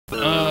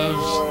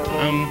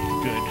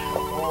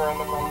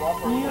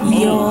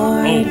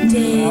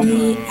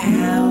Happy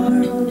hour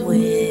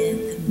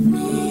with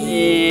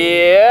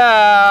me.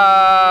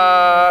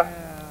 Yeah.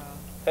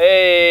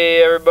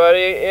 Hey, everybody.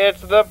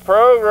 It's the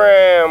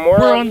program.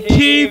 We're on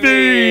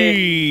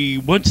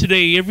TV. Once a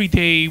day, every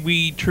day,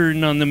 we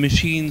turn on the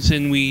machines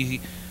and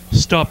we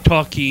stop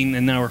talking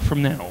an hour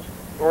from now.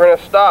 We're going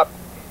to stop.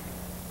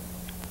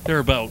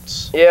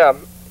 Thereabouts. Yeah.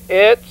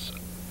 It's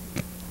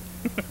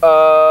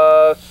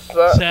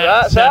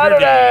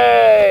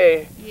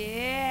Saturday.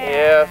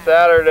 Yeah,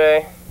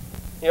 Saturday.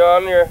 You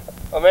on your...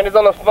 Oh, Mandy's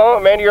on the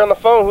phone. Mandy, you're on the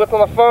phone. Who's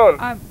on the phone?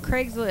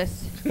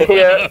 Craigslist.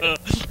 Yeah.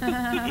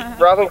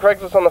 Browsing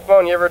Craigslist on the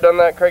phone. You ever done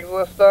that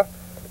Craigslist stuff?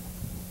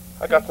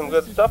 I got some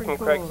good stuff from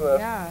Craigslist.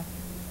 Yeah.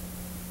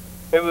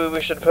 Maybe we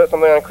should put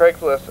something on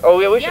Craigslist.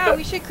 Oh, yeah, we should. Yeah,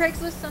 we should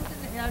Craigslist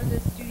something out of the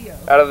studio.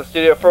 Out of the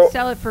studio for...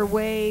 Sell it for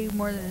way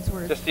more than it's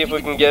worth. Just see if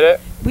we can get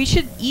it. We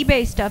should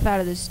eBay stuff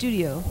out of the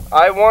studio.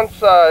 I once,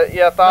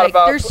 thought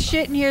about... There's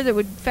shit in here that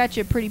would fetch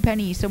a pretty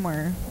penny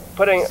somewhere.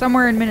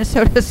 Somewhere in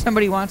Minnesota,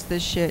 somebody wants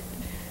this shit.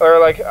 Or,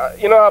 like,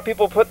 you know how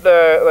people put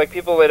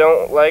people they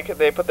don't like,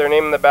 they put their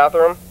name in the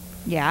bathroom?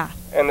 Yeah.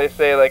 And they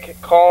say, like,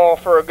 call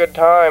for a good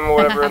time or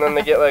whatever, and then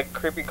they get, like,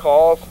 creepy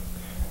calls.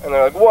 And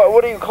they're like,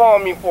 what are you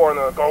calling me for? And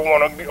they're like, I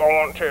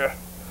want to,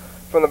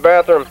 from the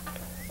bathroom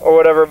or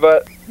whatever.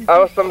 But I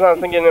was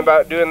sometimes thinking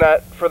about doing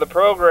that for the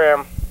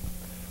program.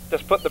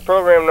 Just put the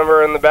program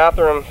number in the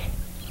bathroom,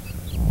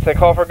 say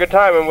call for a good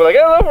time, and we're like,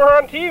 oh, look, we're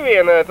on TV.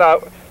 And then they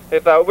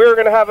thought we were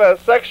going to have a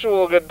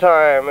sexual good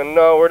time. And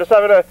no, we're just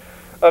having a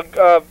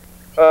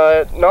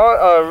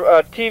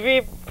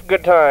TV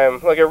good time,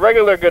 like a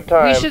regular good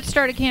time. We should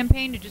start a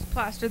campaign to just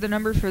plaster the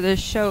number for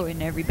this show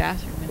in every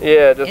bathroom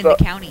in the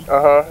county.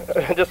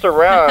 Just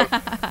around.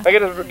 I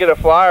could get a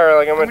flyer,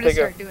 like I'm gonna take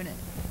start doing it.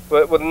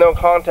 With no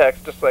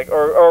context, just like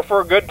or for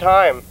a good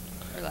time.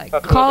 Or like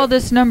call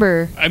this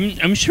number.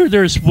 I'm sure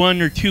there's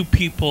one or two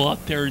people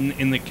out there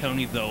in the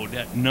county though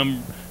that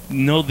know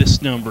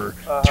this number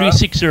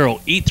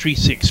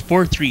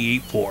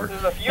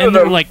 360-836-4384, and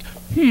they're like,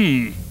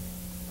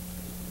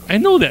 I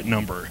know that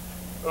number.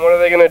 And what are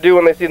they going to do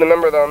when they see the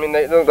number, though? I mean,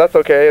 that's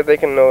okay. They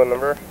can know the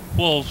number.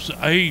 Well,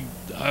 I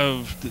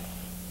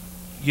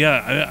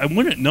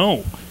wouldn't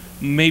know.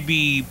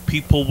 Maybe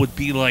people would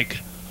be like,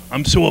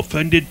 I'm so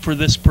offended for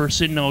this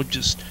person, I'll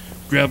just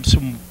grab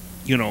some,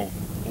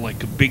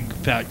 like a big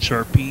fat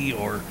Sharpie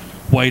or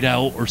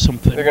whiteout or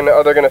something.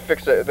 They're gonna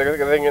fix it. They're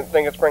gonna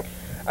think it's prank.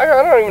 I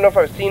don't even know if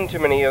I've seen too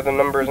many of the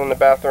numbers in the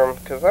bathroom,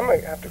 because I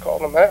might have to call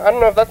them. I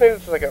don't know if maybe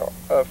it's like a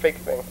fake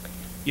thing.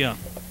 Yeah.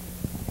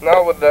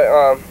 Now with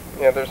the,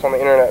 they're just on the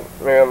internet,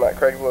 maybe on that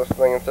Craigslist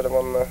thing instead of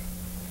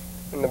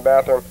in the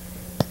bathroom.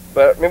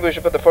 But maybe we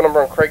should put the phone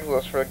number on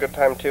Craigslist for a good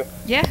time, too.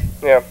 Yeah.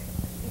 Yeah.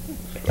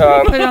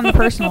 Put it on the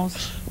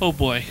personals. Oh,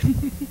 boy.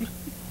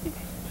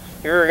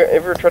 You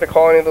ever try to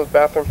call any of those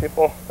bathroom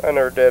people? I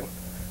never did.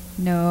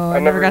 No, I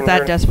never got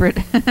that desperate.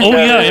 Oh,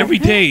 yeah, every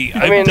day.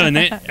 I've done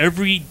it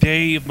every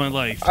day of my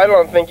life. I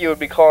don't think you would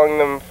be calling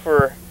them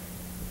for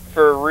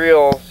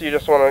reals. You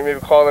just want to maybe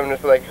call them and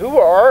just be like, who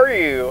are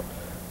you?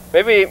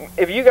 Maybe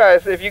if we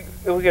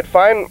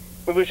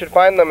should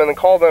find them and then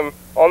call them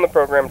on the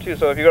program too.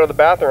 So if you go to the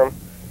bathroom,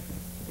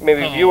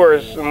 maybe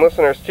viewers and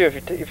listeners too.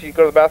 If you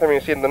go to the bathroom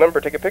and you see the number,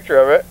 take a picture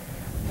of it,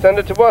 send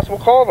it to us. We'll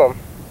call them.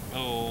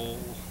 Oh.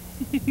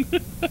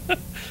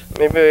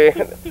 Maybe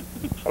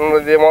I don't know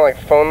if they want like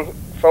phone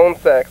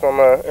sex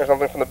or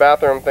something from the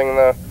bathroom thing.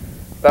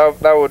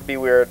 That would be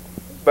weird.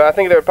 But I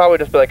think they would probably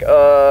just be like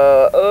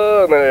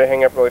and then they'd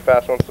hang up really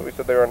fast once we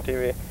said they were on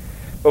TV.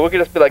 But we could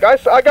just be like, I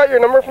got your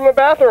number from the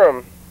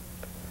bathroom.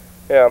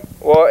 Yeah.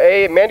 Well,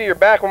 hey, Mandy, you're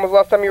back. When was the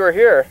last time you were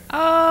here?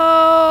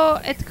 Oh,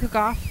 it's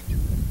cook-off.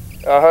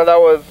 That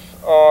was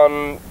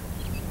on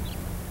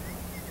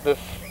the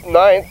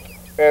 9th,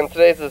 and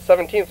today's the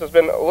 17th, so it's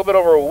been a little bit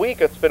over a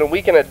week. It's been a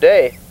week and a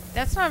day.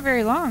 That's not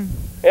very long.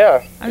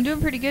 Yeah. I'm doing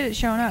pretty good at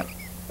showing up.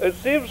 It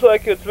seems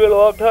like it's been a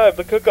long time.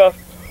 The cook-off.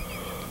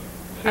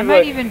 I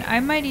might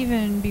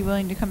even be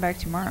willing to come back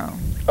tomorrow.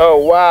 Oh,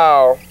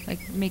 wow.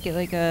 Like, make it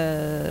like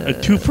a... A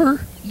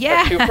twofer?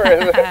 Yeah. A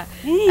twofer.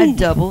 A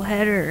double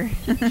header.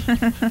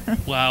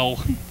 Wow.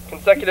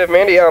 Consecutive,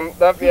 Mandy, I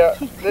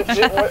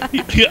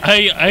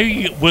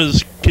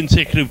was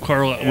consecutive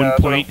Carl at one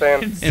point,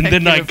 and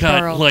then I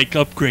got,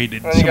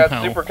 upgraded and somehow. You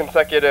got super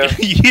consecutive.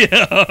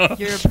 Yeah.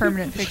 You're a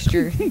permanent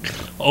fixture.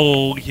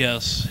 Oh,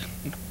 yes.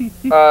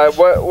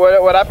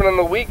 What happened in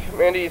the week?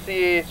 Mandy, you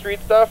see street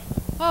stuff?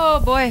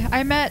 Oh boy,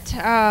 I met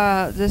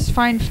this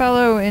fine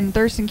fellow in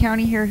Thurston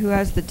County here who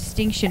has the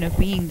distinction of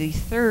being the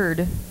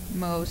third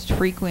most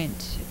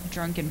frequent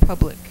drunk in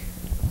public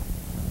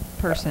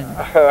person.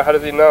 How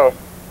does he know?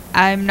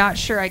 I'm not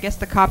sure. I guess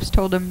the cops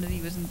told him that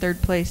he was in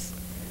third place.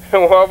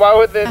 Well, why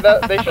would they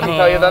shouldn't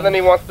tell you that. Then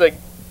he wants to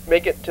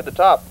make it to the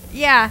top.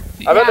 Yeah.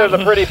 I bet there's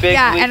a pretty big...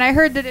 Yeah, and I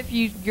heard that if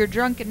you're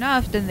drunk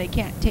enough, then they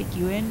can't take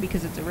you in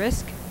because it's a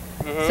risk.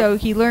 Mm-hmm. So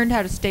he learned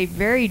how to stay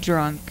very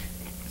drunk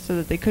so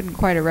that they couldn't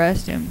quite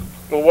arrest him.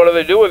 Well, what do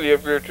they do with you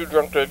if you're too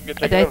drunk to get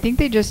taken in? I think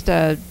they just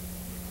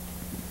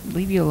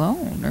leave you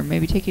alone, or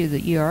maybe take you to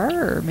the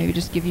ER, or maybe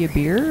just give you a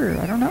beer,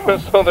 or I don't know.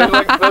 So there's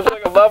like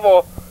a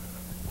level.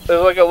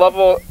 There's like a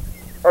level.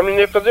 I mean,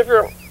 because if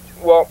you're,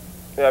 well,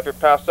 yeah, if you're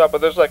passed out,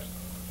 but there's like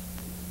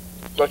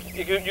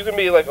you can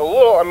be like a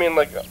little. I mean,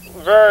 like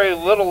very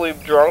littly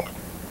drunk,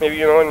 maybe,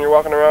 you know, when you're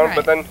walking around, Right.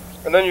 but then.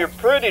 And then you're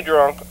pretty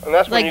drunk, and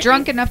that's when Like you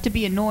drunk enough to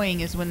be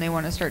annoying is when they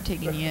want to start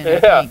taking you in. I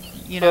Yeah.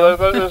 think, you know,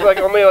 So there's like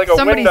only like a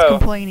somebody's window,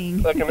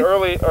 complaining. like an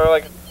early or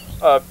like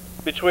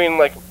between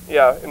like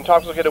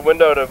intoxicated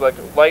window to like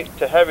light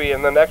to heavy,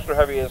 and then extra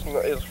heavy is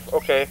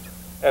okay,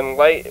 and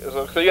light is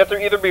so you have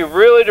to either be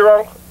really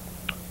drunk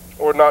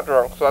or not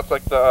drunk. So that's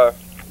like the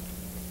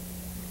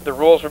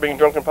rules for being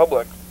drunk in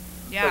public.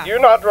 Yeah. Like, you're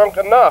not drunk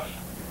enough.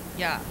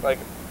 Yeah. Like,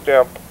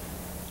 damn.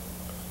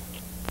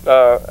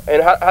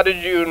 And how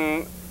did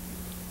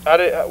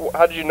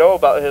you know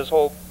about his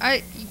whole?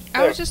 I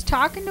Yeah. was just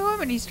talking to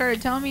him, and he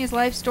started telling me his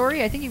life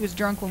story. I think he was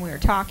drunk when we were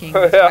talking.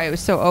 That's Yeah. why he was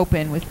so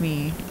open with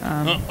me,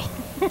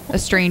 a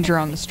stranger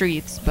on the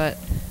streets. But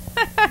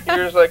You're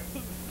just like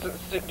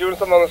doing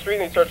something on the street,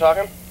 and you start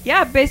talking.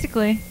 yeah,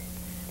 basically,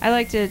 I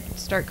like to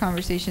start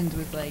conversations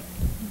with like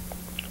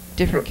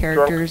different Drunk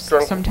characters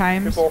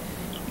sometimes. People.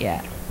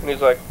 Yeah, And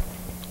he's like,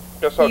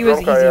 guess how he was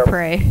drunk I easy am.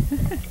 prey.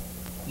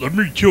 Let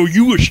me tell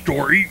you a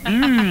story.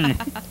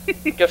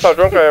 Guess how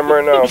drunk I am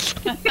right now.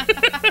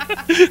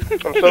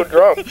 I'm so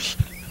drunk.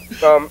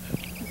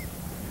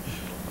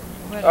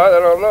 I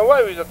don't know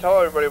why we just tell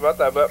everybody about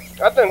that, but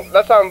I think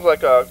that sounds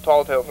like a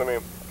tall tale to me.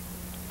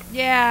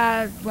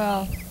 Yeah,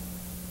 well,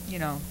 you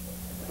know,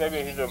 Maybe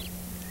he's a...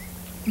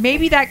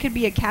 maybe that could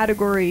be a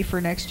category for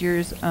next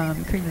year's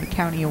Cleveland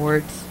County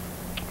Awards.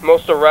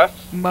 Most arrests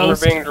for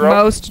Most being drunk.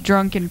 most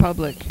drunk in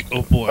public,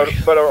 Oh boy.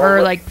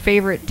 or like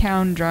favorite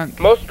town drunk.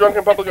 most drunk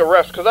in public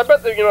arrests. Because I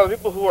bet that, you know, the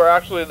people who are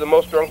actually the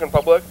most drunk in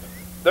public,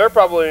 they're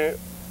probably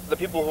the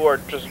people who are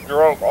just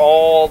drunk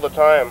all the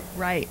time.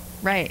 Right,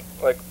 right.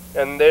 Like,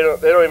 and they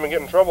don't even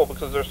get in trouble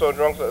because they're so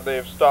drunk that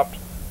they've stopped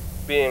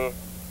being.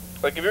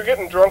 Like, if you're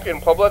getting drunk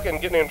in public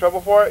and getting in trouble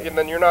for it,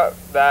 then you're not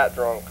that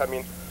drunk. I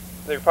mean,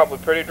 they're probably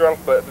pretty drunk,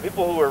 but the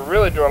people who are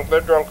really drunk,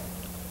 they're drunk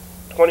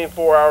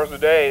 24 hours a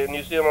day, and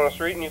you see them on the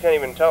street and you can't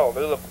even tell.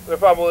 They're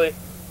probably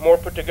more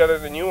put together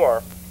than you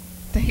are.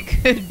 They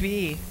could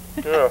be.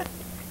 Yeah.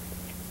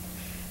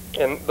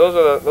 And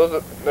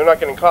they're not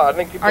getting caught. I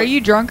think people. Are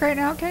you drunk right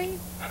now, Kenny?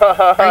 Are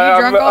Are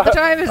you drunk all the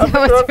time? Is that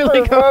what's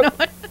really going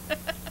on?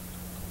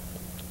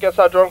 Guess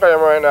how drunk I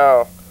am right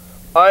now.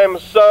 I am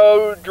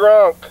so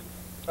drunk.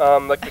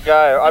 Like the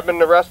guy. I've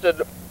been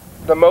arrested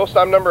the most.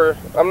 I'm number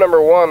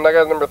one. That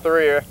guy's number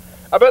 3.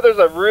 I bet there's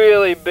a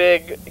really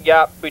big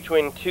gap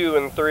between 2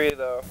 and 3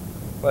 though.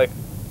 Like,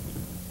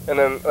 and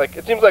then like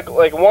it seems like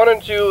 1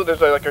 and 2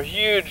 there's like a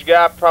huge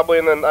gap probably,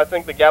 and then I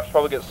think the gaps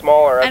probably get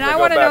smaller. And I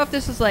want to know if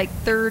this is like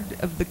third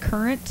of the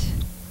current,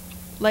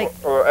 like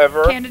or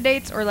ever,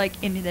 candidates, or like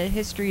in the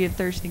history of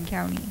Thurston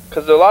County.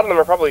 because a lot of them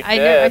are probably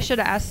dead. I should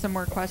have asked some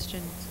more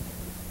questions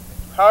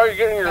How are you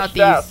getting your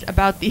stats?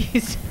 about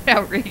these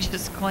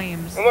outrageous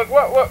claims. I'm like,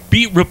 what?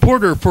 Beat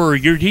reporter for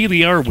your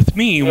Daily Hour with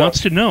me Yeah.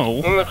 wants to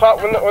know. When the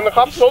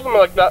cops told them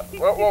like that,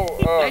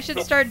 I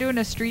should start doing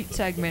a street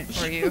segment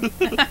for you.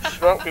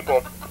 drunk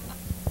people.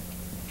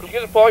 You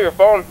can just pull out your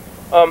phone,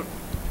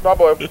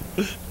 probably.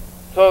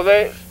 So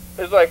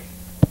it's like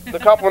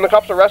when the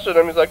cops arrested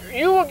him, he's like,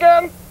 you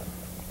again?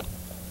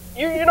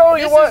 You know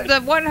you This what? is the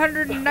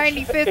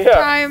 195th Yeah.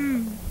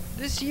 time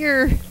this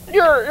year.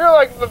 You're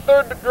like the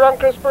 3rd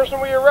drunkest person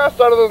we arrest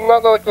out of those,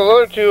 not like the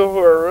other 2 who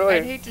are really.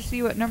 I'd hate to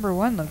see what number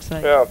 1 looks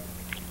like. Yeah.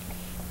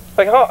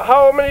 Like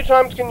how many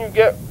times can you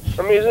get?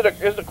 I mean, is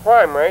it a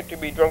crime, right, to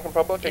be drunk in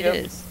public? I It guess?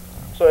 is.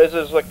 So is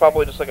this like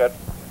probably just like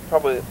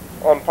probably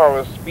on par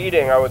with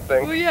speeding, I would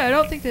think. Well, yeah, I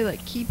don't think they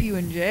like keep you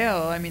in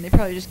jail. I mean, they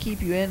probably just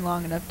keep you in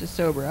long enough to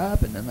sober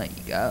up and then let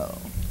you go.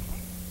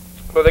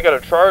 But they gotta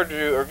charge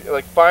you or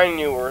like fine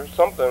you or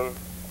something.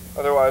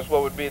 Otherwise,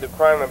 what would be the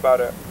crime about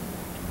it?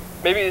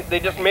 Maybe they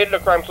just made it a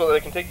crime so that they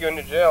can take you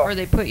into jail. Or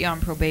they put you on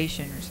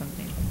probation or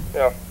something.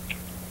 Yeah.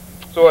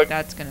 So like,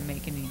 That's gonna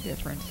make any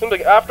difference. seems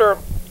like after,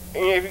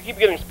 if you keep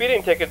getting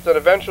speeding tickets, then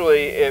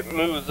eventually it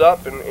moves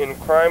up in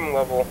crime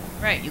level.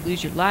 Right, you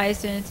lose your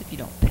license if you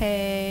don't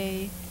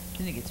pay.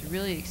 Then it gets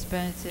really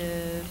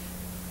expensive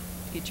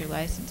to get your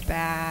license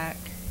back.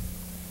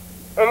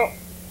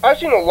 I've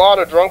seen a lot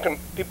of drunken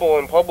people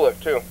in public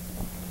too.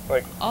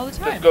 Like All the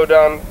time. just go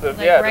down the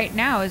Like right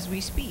now as we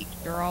speak,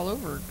 they're all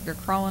over. They're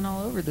crawling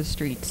all over the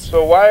streets.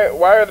 So why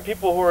are the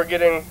people who are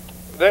getting?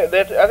 I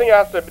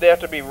think they have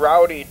to be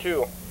rowdy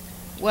too.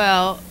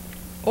 Well,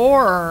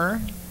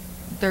 or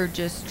they're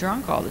just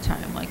drunk all the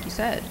time, like you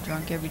said,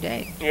 drunk every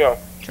day, Yeah.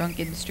 drunk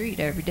in the street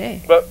every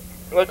day. But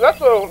like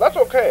that's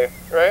okay,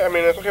 right? I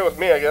mean, it's okay with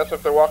me, I guess,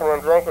 if they're walking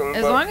around drunk.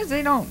 As long as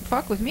they don't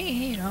fuck with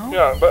me, you know.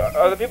 Yeah, but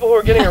are the people who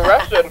are getting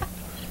arrested?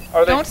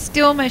 Are they? Don't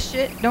steal my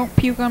shit. Don't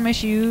puke on my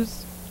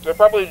shoes. They're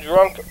probably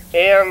drunk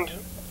and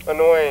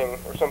annoying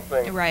or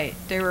something. Right.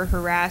 They were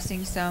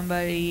harassing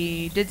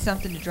somebody. Did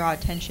something to draw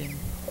attention.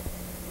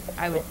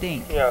 I would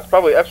think. Yeah, it's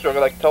probably extra to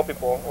like tell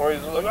people. Or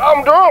he's like,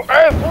 I'm drunk!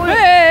 Hey, police!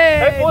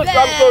 Hey, police,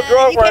 blah, I'm so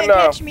drunk you right can't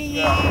now. catch me.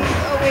 Yeah.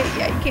 Oh, wait,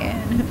 yeah, you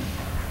can.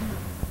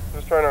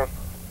 Just trying to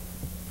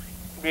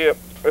be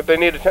if they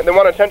need they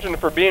want attention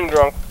for being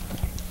drunk.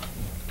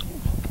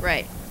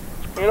 Right.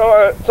 You know,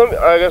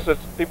 I guess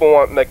it's people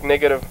want like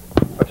negative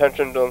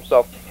attention to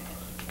themselves.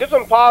 Give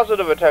them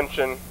positive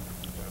attention.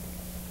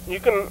 You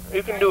can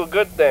do a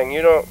good thing.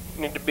 You don't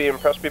need to be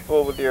impress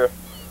people with your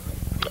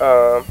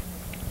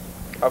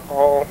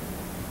alcohol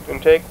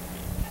intake.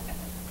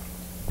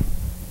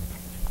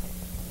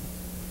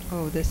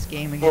 Oh, this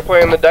game again. We're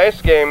playing the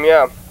dice game,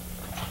 yeah.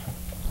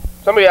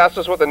 Somebody asked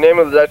us what the name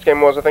of the dice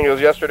game was. I think it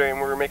was yesterday, and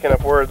we were making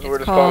up words. It's We were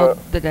just calling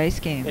called the dice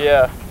game. it.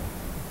 Yeah.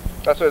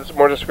 That's what it's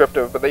more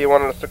descriptive, but they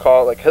wanted us to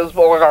call it like his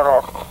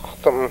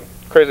something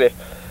crazy.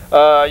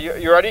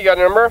 You ready? You got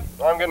a number?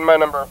 I'm getting my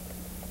number.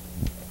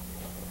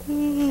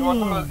 You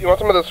want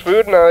some of this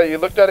food? Now that you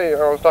looked at it,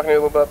 I was talking to you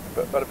a little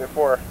bit about it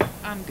before.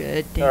 I'm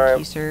good, thank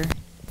you, sir.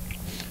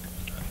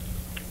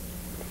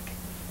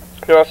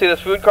 You want to see this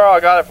food, Carl? I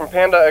got it from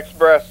Panda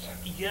Express.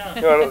 Yeah.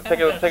 You want to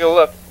take a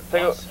look?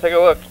 Take a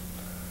look.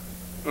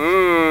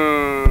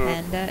 Mmm.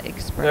 Panda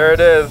Express. There it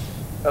is.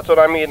 That's what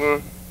I'm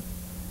eating.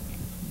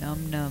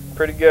 Num num.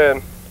 Pretty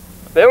good.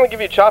 They only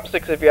give you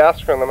chopsticks if you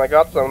ask for them. I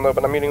got some though,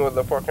 but I'm eating with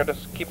the fork. I'm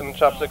just keeping the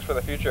chopsticks for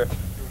the future.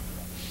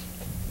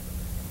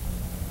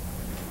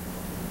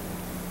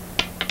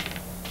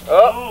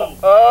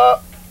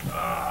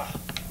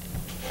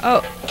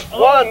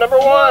 Oh. Number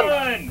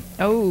one.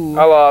 Oh.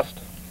 I lost.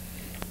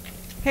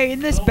 Hey, in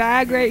this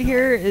bag right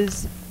here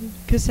is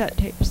cassette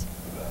tapes.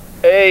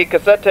 Hey,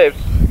 cassette tapes.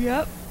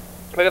 Yep.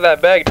 Look at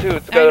that bag too.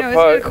 It's got I know,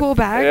 isn't it a cool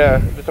bag? Yeah.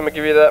 Did somebody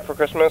give you that for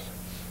Christmas?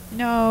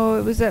 No,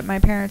 it was at my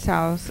parents'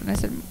 house, and I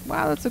said,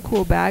 "Wow, that's a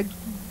cool bag."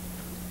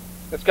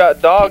 It's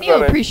got dogs Can on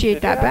you it. appreciate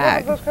Did that you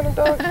have bag? one of those kind of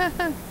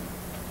dogs?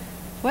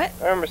 What?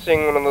 I remember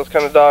seeing one of those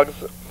kind of dogs.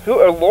 Who?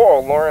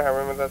 Lauren. I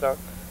remember that dog.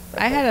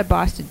 I had a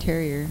Boston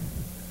Terrier.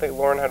 I think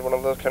Lauren had one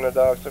of those kind of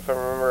dogs, if I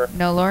remember.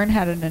 No, Lauren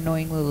had an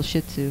annoying little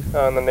Shih Tzu.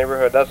 Oh, in the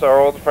neighborhood. That's our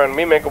old friend.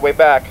 Me make a way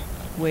back.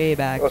 Way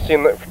back. Let's see.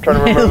 Try to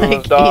remember like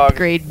those dogs. 8th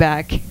grade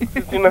back.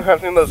 I've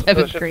seen those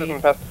Seventh shit grade. in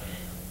the past.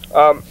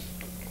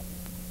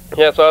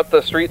 Yeah, so that's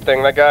the street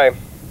thing. That guy.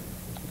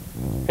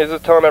 He's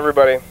just telling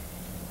everybody.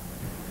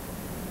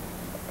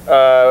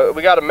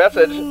 We got a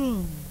message.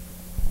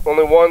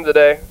 Only one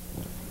today.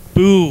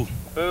 Boo.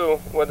 Boo.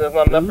 What, that's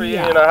not enough for you?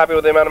 Booyah. You're not happy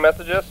with the amount of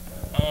messages?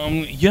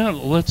 Yeah,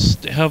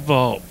 let's have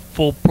a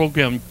full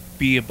program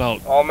be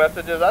about... All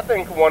messages? I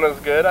think one is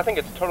good. I think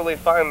it's totally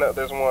fine that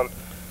there's one.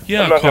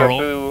 Yeah, I'm not Carl.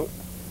 Gonna boo.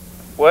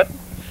 What?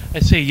 I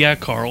say, yeah,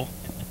 Carl.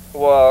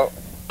 Well...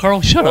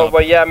 Carl, shut up.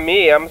 Well, yeah,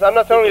 me. I'm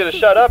not telling you to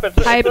shut up.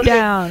 Pipe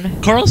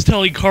down. Carl's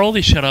telling Carl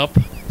to shut up.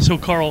 So,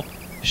 Carl,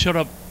 shut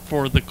up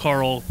for the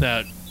Carl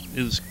that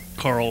is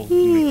Carl.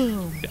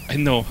 I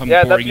know, I'm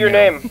yeah, boring that's your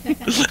now. name.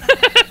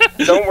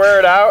 Don't wear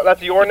it out.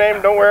 That's your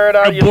name. Don't wear it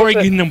out. I'm boring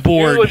and I'm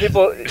bored. Usually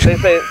people, they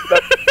say,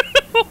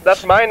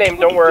 that's my name.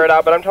 Don't wear it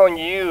out. But I'm telling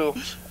you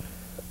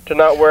to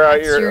not wear out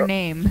That's your... your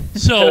name.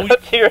 So,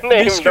 that's your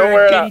name. Mr. Don't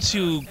wear it out.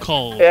 Ginsu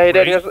called. Yeah, he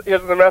did. Right?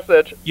 Here's the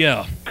message.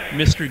 Yeah,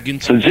 Mr.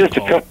 Ginsu So just a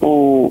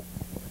called.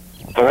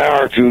 an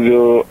hour or two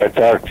ago, I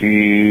talked to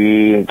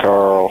you and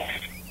Carl,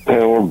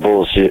 and we're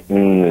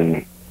bullshitting,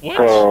 and What?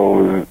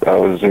 Carl, I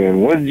was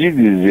saying, what did you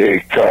do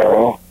today,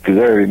 Carl? Because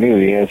I already knew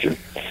the answer.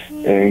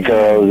 And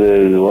Carl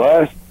says,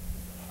 well, I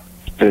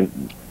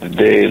spent the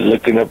day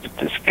looking up at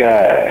the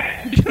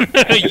sky.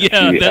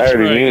 Yeah, See, that's I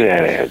already right. knew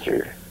that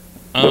answer.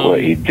 But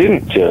what he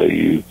didn't tell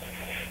you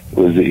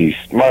was that he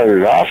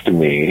smarted off to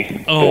me,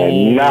 and I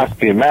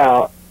knocked him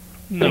out.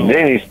 No. And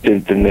then he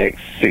spent the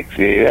next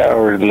 6-8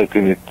 hours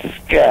looking at the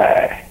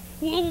sky.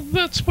 Well,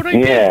 that's what I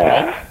did,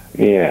 Yeah,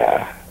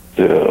 yeah.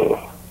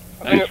 So,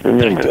 just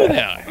remember do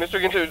that.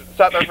 Mr. Ginsu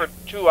sat there for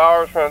 2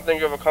 hours trying to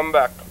think of a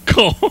comeback.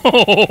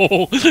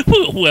 Oh,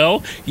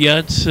 well, yeah,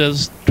 it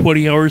says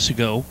 20 hours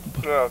ago.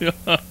 Yeah.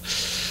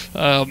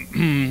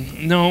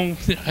 No,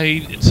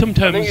 I sometimes...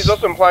 I think he's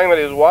also implying that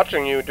he's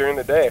watching you during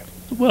the day.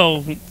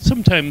 Well,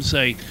 sometimes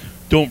I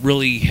don't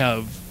really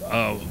have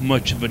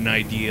much of an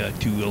idea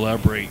to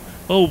elaborate.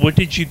 Oh, what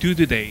did you do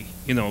today?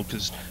 You know,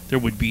 because there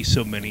would be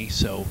so many,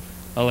 so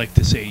I like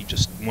to say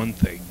just one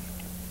thing.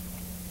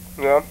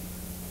 Yeah.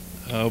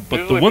 But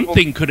Usually the one people-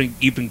 thing couldn't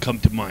even come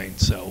to mind,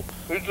 so,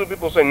 Usually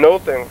people say no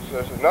things.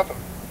 This is nothing.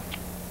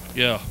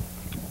 yeah.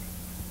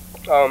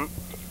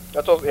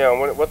 That's also, yeah,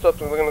 what's up?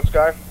 Looking at the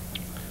sky?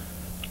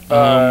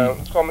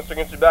 Let's call Mr.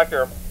 Ginsu back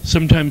here.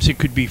 Sometimes it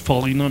could be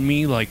falling on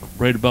me, like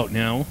right about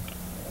now.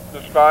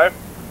 The sky?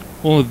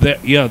 Well,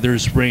 yeah,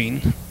 there's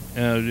rain.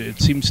 It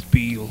seems to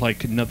be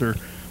like another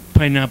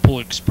Pineapple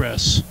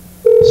Express,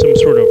 some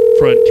sort of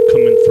front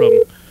coming from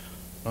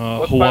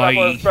What's Hawaii.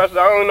 Pineapple Express?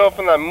 I only know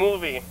from that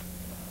movie.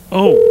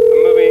 Oh,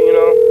 The movie, you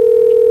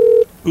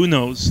know? who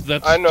knows?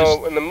 That's I know,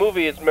 just, in the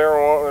movie it's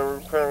marijuana, they're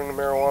repairing the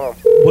marijuana.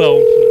 well,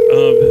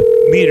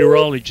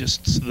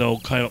 meteorologists, though,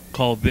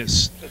 call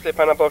this. Did you say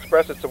Pineapple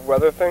Express? It's a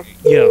weather thing?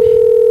 Yeah.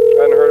 I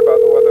hadn't heard about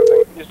the weather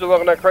thing. You still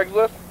looking at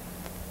Craigslist?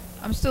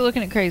 I'm still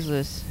looking at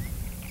Craigslist.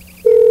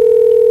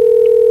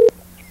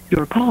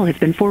 Your call has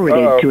been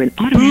forwarded to an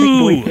automatic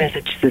voice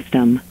message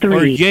system.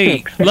 Or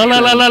yay. 36. La la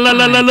la la la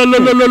la la la la la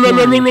la la la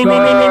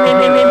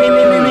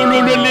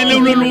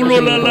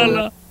la la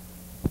la.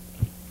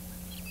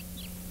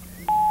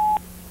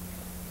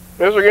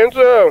 Mr.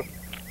 Ginsu,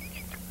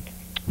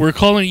 We're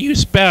calling you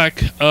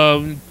back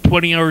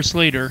 20 hours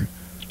later.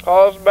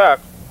 call us back.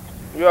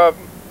 You have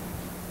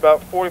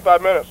about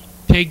 45 minutes.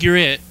 Tag you're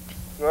it.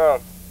 No.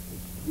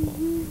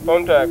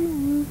 Phone tag.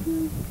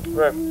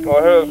 Great.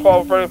 Well, here's a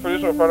call for the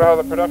producer to find out how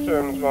the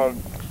production is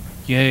going.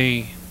 Yay.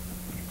 You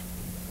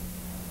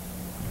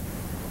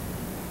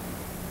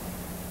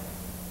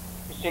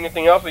see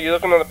anything else? Are you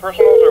looking on the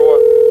personals or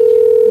what?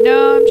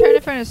 No, I'm trying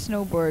to find a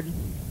snowboard.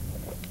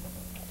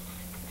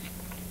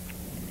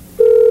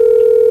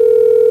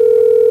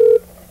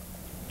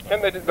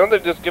 Don't they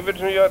just give it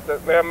to you they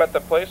have them at the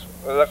place?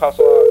 Or does that cost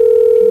a lot?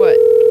 What?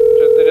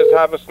 They just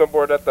have a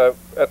snowboard at the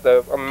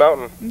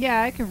mountain.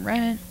 Yeah, I can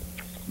rent it,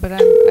 but I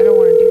don't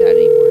want to do that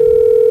anymore.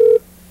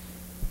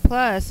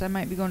 Plus, I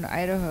might be going to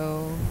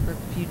Idaho for a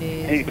few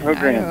days. Hey, In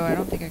program. Idaho, I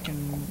don't think I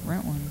can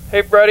rent one.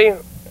 Hey, Freddie.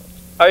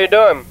 How you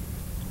doing?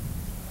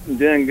 I'm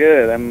doing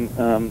good. I'm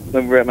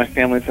over at my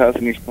family's house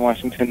in Eastern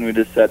Washington. We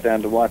just sat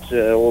down to watch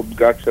an old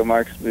Groucho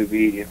Marx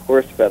movie,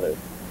 Horse Feathers.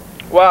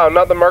 Wow,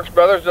 not the Marx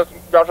Brothers, just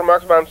Dr.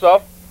 Marx by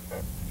himself?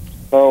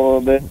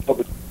 Oh,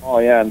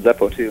 yeah, and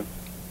Zeppo too.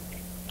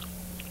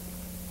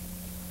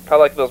 I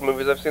like those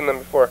movies. I've seen them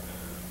before.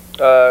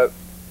 Well,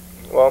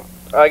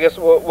 I guess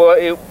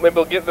maybe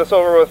we'll get this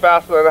over with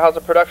fast. And then how's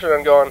the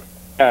production going?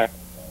 Yeah,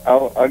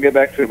 I'll get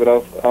back to it, but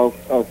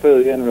I'll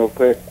fill you in real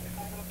quick.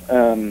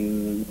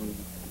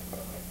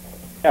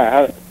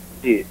 Yeah,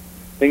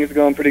 things are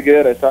going pretty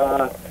good. I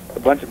saw a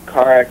bunch of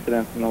car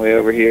accidents on the way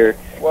over here.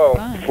 Whoa.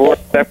 4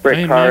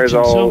 separate cars,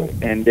 all so.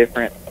 in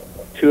different.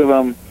 2 of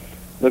them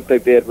looked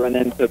like they had run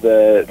into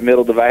the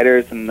middle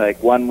dividers, and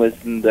like one was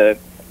in the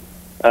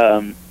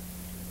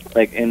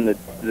like in the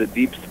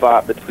deep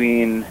spot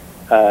between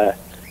the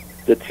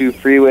 2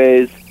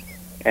 freeways,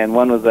 and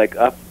one was like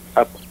up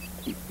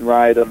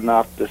right and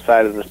off the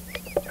side of the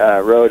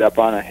road up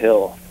on a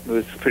hill. It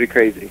was pretty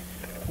crazy.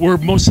 Were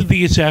most of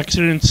these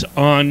accidents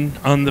on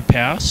the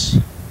pass?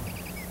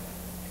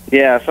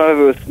 Yeah, some of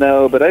it was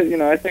snow, but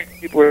I think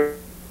people were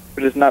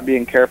just not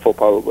being careful,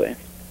 probably.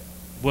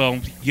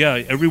 Well,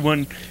 yeah,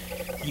 everyone,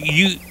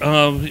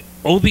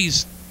 all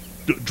these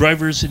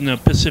drivers in the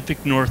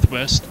Pacific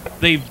Northwest,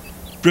 they've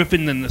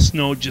driven in the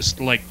snow just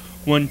like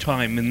one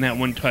time, and that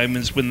one time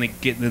is when they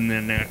get in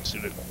an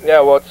accident. Yeah,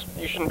 well,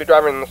 you shouldn't be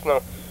driving in the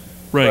snow.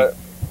 Right. But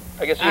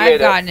I guess you made I've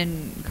gotten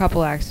in a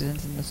couple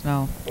accidents in the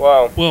snow.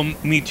 Wow. Well,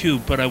 me too,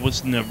 but I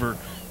was never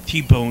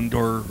T-boned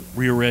or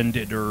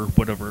rear-ended or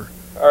whatever.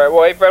 All right,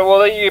 well, hey, Fred, we'll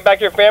let you get back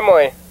to your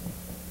family.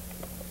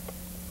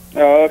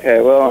 Oh,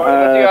 okay.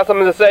 Well, you got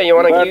something to say. You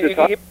want to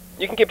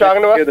you can keep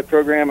talking to us? The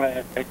program.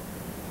 I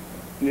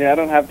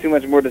don't have too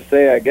much more to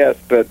say, I guess,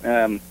 but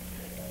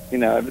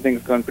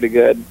everything's going pretty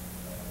good.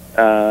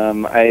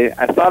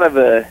 I thought of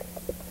a.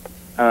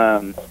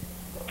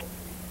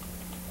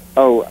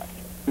 Oh,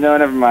 no,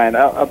 never mind.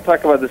 I'll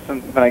talk about this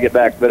when I get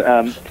back. But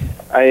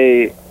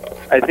I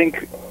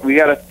think we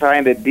got to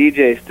find a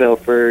DJ still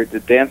for the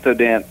Danso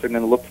Dance. We're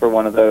going to look for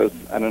one of those.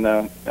 I don't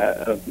know.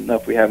 I don't know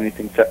if we have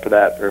anything set for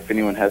that, or if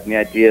anyone has any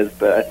ideas.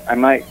 But I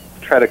might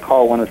try to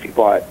call one of the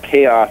people at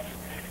Chaos,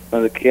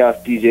 one of the Chaos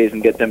DJs,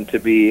 and get them to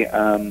be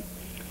a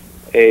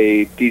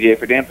DJ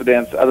for Danso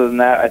Dance. Other than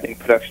that, I think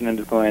production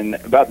is going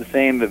about the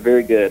same, but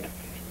very good.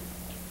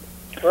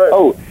 Right.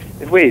 Oh,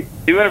 wait.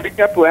 Do you want to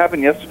recap what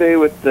happened yesterday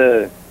with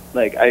the?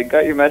 I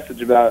got your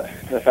message about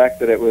the fact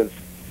that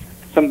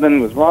something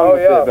was wrong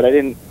with it, but I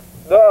didn't.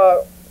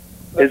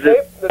 Is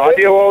it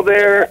audio all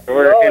there,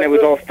 and it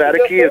was all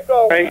staticky?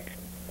 Right?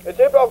 It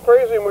taped all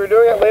crazy, and we were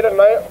doing it late at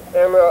night,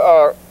 and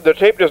the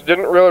tape just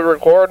didn't really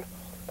record,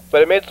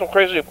 but it made some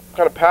crazy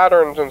kind of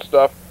patterns and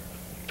stuff,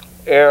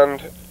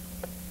 and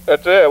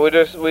that's it. We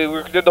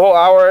did the whole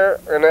hour,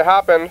 and it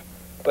happened,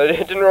 but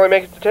it didn't really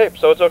make it to tape,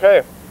 so it's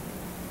okay.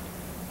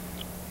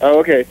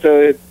 Oh, okay.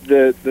 So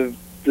the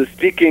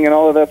speaking and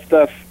all of that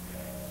stuff,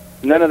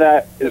 none of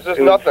that is... It's just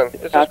nothing.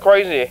 It's just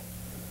crazy.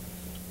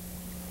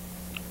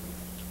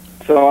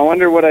 So I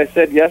wonder what I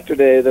said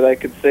yesterday that I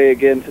could say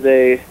again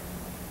today.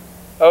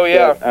 Oh,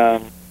 yeah.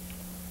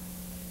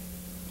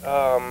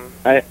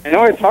 I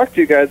know I talked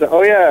to you guys.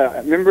 Oh, yeah. I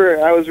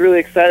remember I was really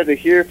excited to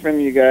hear from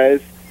you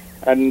guys,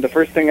 and the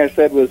first thing I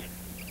said was,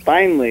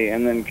 finally,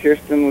 and then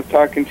Kirsten was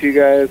talking to you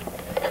guys.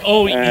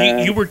 Oh,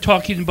 you were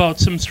talking about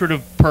some sort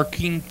of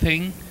parking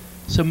thing?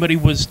 Somebody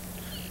was...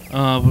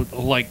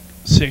 like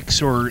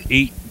 6 or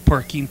 8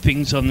 parking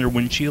things on their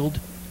windshield?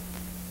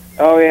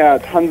 Oh, yeah,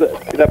 tons of...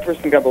 That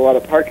person got a lot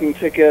of parking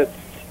tickets,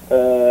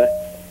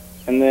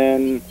 and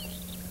then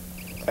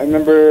I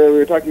remember we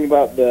were talking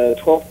about the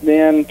 12th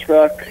man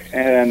truck,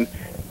 and...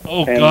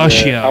 Oh,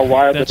 gosh, yeah, how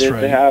wild that's it is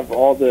right. to have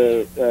all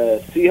the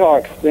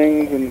Seahawks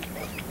things, and...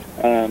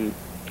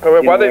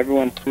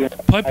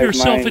 Pipe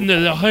yourself into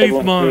the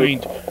hive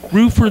mind.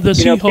 Root for the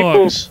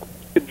Seahawks. People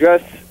could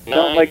dress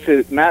don't like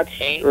to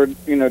match or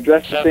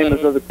dress the same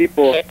as other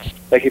people.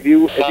 Like if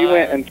you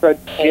went and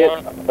tried to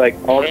get like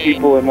all the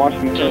people in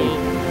Washington.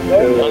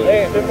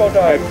 Hey, it's info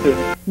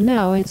time.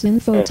 Now it's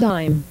info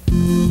time.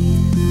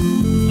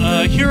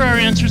 Here are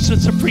answers to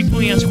some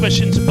frequently asked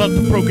questions about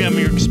the program.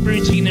 You're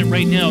experiencing it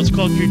right now. It's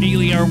called Your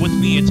Daily Hour with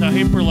Me. It's a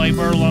hyper-live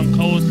hour-long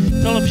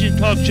television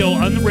talk show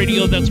on the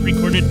radio that's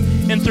recorded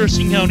in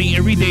Thurston County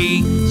every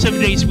day, 7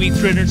 days a week,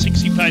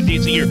 365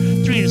 days a year,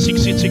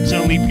 366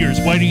 on leap years.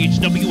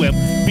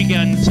 YDHWM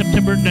began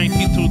September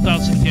 19,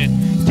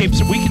 2010.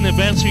 Tapes a week in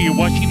advance, so you're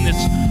watching this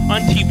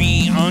on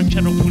TV on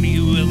Channel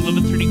 22 at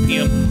 11:30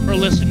 p.m. or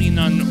listening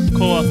on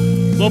COA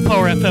Low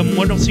Power FM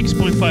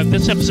 106.5.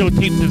 This episode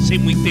taped the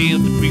same weekday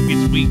of the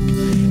previous week.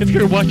 If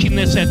you're watching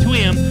this at 2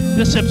 a.m.,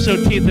 this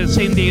episode taped the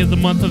same day of the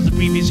month of the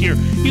previous year.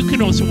 You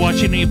can also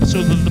watch any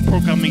episode of the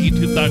program at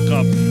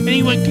youtube.com.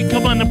 Anyone can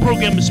come on the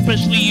program,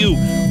 especially you.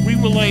 We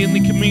rely on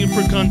the community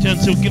for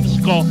content, so give us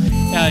a call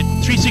at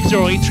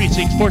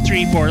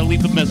 360-836-4384 to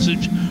leave a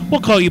message. We'll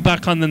call you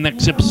back on the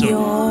next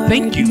episode.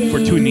 Thank you for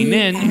tuning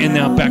in, and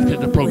now back to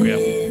the program.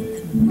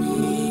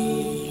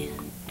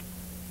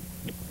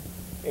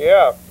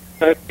 Yeah.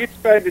 So if you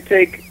tried to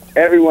take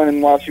everyone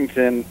in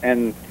Washington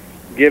and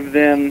give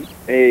them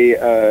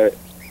a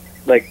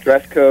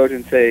dress code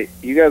and say,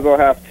 you guys all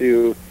have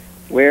to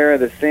wear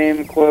the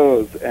same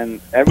clothes, and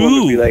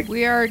everyone would be like,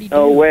 we already do.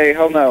 no way,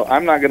 hell no,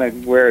 I'm not going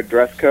to wear a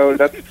dress code.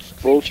 That's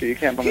bullshit. You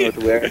can't tell me what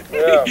to wear.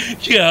 Yeah.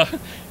 Yeah,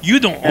 you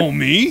don't own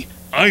me.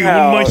 I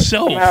own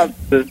myself. Somehow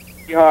the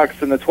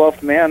Seahawks and the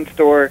 12th Man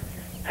store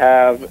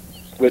have,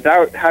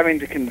 without having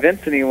to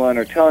convince anyone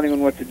or tell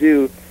anyone what to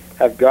do,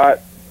 have got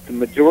the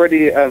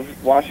majority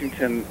of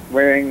Washington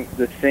wearing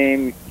the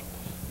same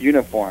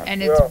uniform.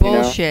 And it's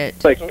bullshit.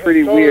 It's like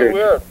pretty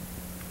weird.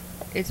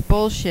 It's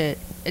bullshit.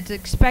 It's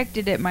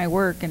expected at my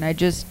work, and I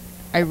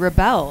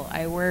rebel.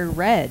 I wear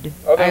red.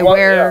 I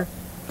wear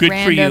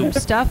random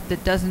stuff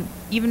that doesn't,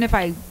 even if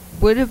I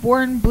would have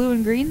worn blue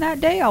and green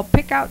that day, I'll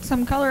pick out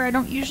some color I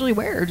don't usually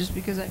wear just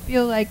because I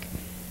feel like,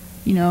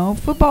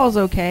 football's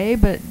okay,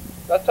 but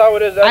that's how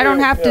it is. I don't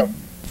have to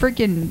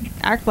freaking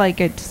act like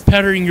it's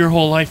patterning your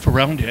whole life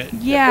around it.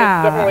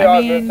 Yeah, it's definitely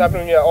I mean, it's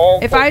happening all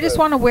if places. I just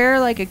want to wear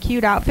like a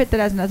cute outfit that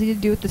has nothing to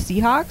do with the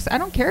Seahawks, I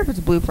don't care if it's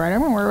Blue Friday.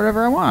 I'm gonna wear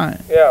whatever I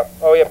want. Yeah.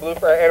 Oh yeah, Blue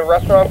Friday and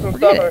restaurants and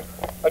stuff.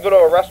 I go to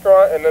a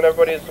restaurant and then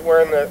everybody's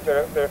wearing their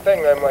thing.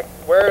 And I'm like,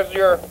 where's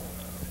your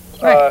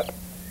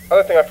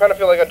other thing? I'm trying to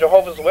feel like a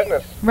Jehovah's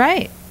Witness.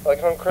 Right.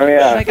 Like on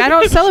Christmas. Oh, yeah. Like I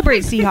don't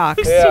celebrate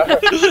Seahawks. Yeah.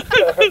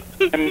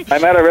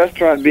 I'm at a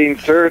restaurant being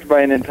served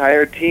by an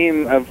entire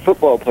team of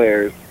football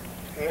players.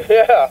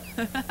 Yeah.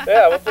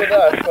 Yeah, what's with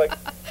that? It's like,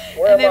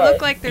 where And they am I?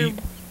 look like they're,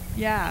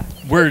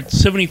 We're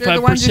 75%. They're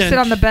the ones who sit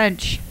on the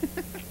bench.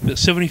 The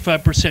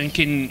 75%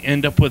 can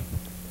end up with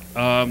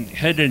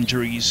head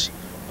injuries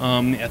at the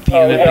end of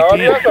the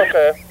game. That's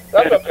okay.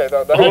 That's okay,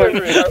 though. The head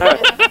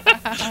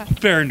injuries,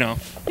 Fair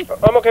enough.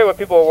 I'm okay with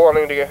people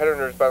wanting to get head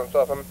injuries by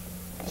themselves.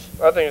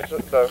 I think it's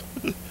just,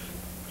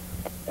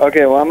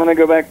 Okay, well, I'm going to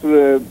go back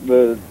to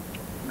the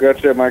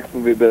Groucho Marx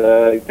movie,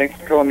 but thanks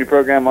for calling your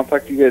program. I'll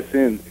talk to you guys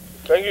soon.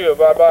 Thank you.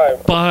 Bye-bye.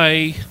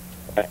 Bye.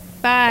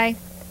 Bye.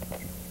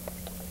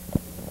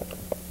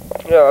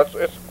 Yeah,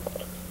 it's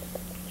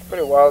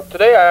pretty wild.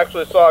 Today I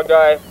actually saw a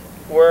guy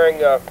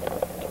wearing I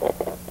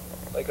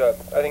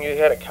think he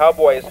had a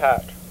Cowboys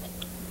hat.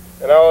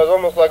 And I was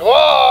almost like,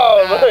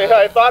 whoa!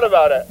 I thought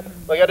about it.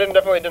 Like I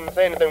definitely didn't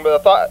say anything, but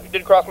the thought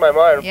did cross my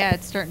mind. Yeah,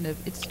 it's starting to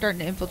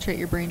infiltrate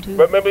your brain too.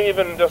 But maybe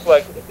even just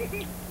like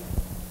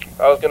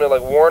I was gonna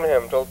like warn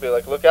him to be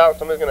like, look out,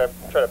 somebody's gonna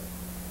try to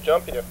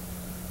jump you.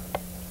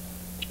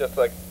 Just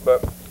like,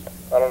 but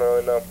I don't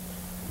really know.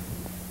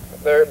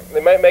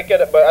 They might make it,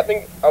 but I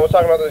think I was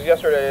talking about this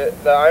yesterday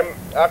that I'm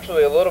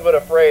actually a little bit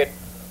afraid.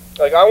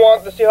 Like I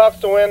want the Seahawks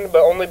to win,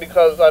 but only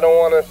because I don't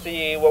want to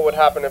see what would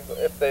happen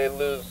if they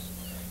lose.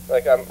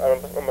 Like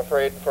I'm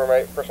afraid for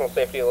my personal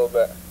safety a little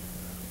bit.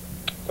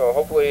 So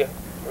hopefully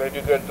they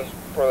do good just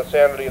for the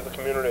sanity of the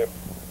community.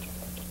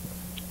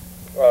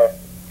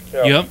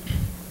 Yeah. Yep.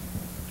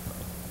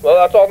 Well,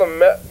 that's all the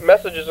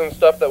messages and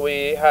stuff that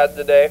we had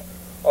today.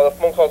 All the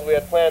phone calls we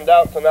had planned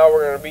out. So now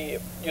we're going to be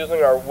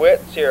using our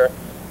wits here.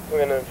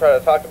 We're going to try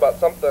to talk about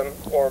something,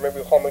 or maybe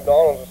we'll call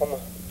McDonald's or something.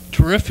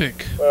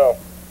 Terrific. Well,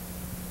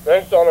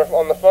 thanks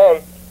on the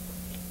phone.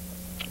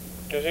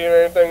 Did you see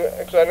anything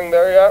exciting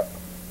there yet?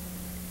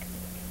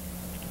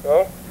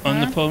 No? On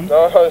the phone?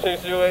 No,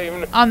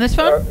 even on this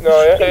phone?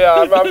 No, yeah,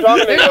 I'm talking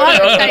to There's a lot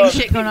of exciting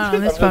shit going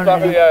on this phone.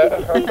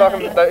 I'm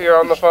talking that you're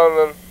on the phone.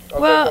 Then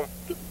well,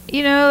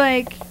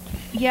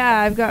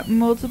 I've got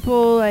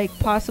multiple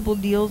possible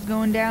deals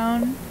going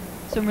down,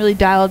 so I'm really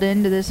dialed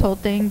into this whole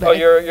thing. But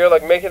you're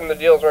like making the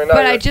deals right now.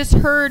 But I just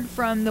heard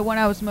from the one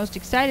I was most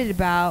excited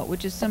about,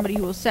 which is somebody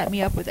who will set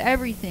me up with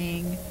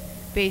everything,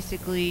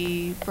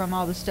 basically from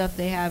all the stuff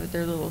they have at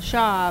their little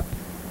shop,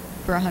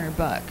 for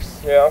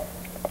 $100. Yeah.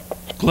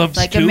 Gloves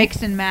like too? a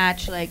mix and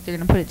match, like they're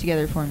gonna put it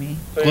together for me.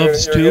 So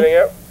gloves you're too? getting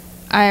it?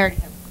 I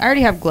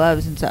already have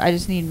gloves, and so I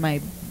just need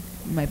my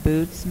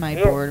boots, my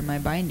board, and my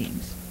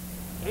bindings.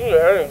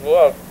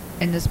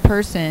 And this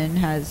person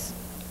has,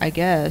 I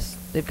guess,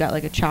 they've got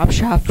like a chop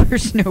shop for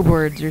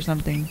snowboards or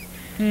something.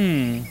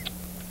 Snowboarding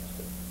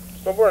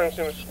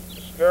seems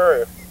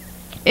scary.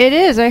 It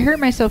is. I hurt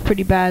myself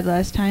pretty bad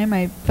last time.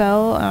 I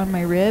fell on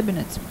my rib and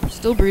it's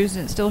still bruised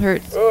and it still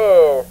hurts.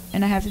 Oh.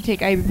 And I have to take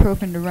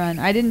ibuprofen to run.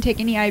 I didn't take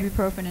any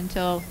ibuprofen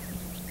until...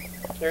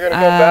 You're going to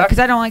go back? Because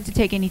I don't like to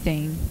take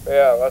anything.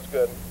 Yeah, that's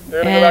good.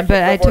 You're gonna go back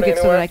but I took it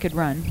anyway? so that I could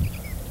run.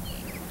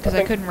 Because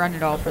I couldn't run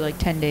at all for like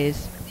 10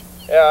 days.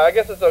 Yeah, I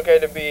guess it's okay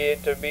to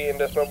be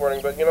into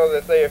snowboarding, but you know they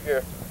say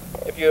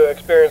if you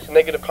experience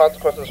negative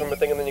consequences from a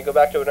thing and then you go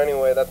back to it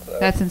anyway,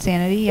 that's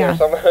insanity. Yeah,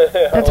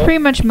 yeah, that's pretty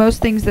much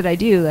most things that I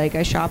do. Like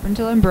I shop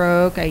until I'm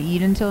broke, I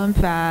eat until I'm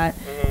fat,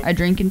 I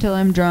drink until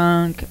I'm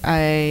drunk,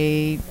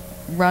 I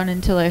run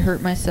until I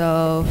hurt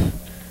myself,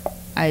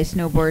 I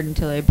snowboard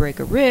until I break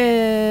a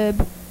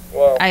rib.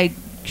 Well, I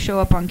show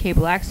up on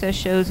cable access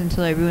shows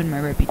until I ruin my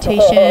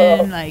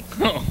reputation. Like,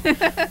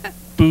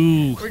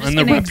 boo we're just on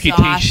the gonna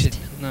reputation.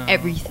 exhaust No.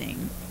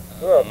 everything.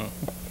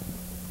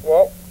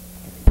 Well,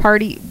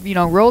 party,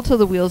 roll till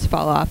the wheels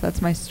fall off.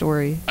 That's my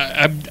story.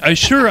 I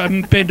sure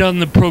haven't been on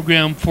the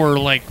program for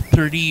like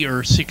 30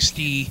 or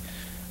 60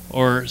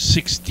 or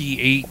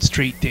 68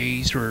 straight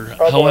days or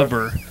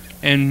however,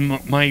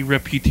 and my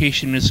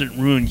reputation isn't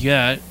ruined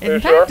yet. In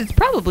fact, it's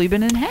probably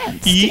been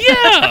enhanced.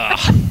 Yeah.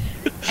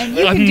 And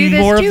you I'm can do this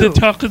more too. of the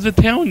talk of the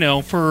town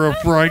now for a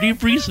variety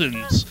of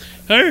reasons.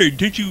 Hey,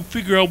 did you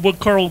figure out what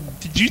Carl?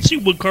 Did you see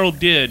what Carl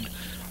did?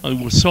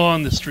 I saw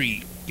on the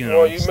street.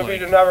 Well, you maybe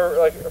didn't have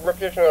a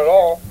reputation at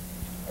all,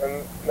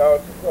 and now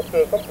it's up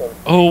to something.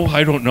 Oh,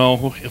 I don't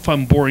know. If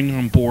I'm boring,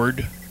 I'm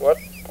bored. What?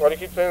 Why do you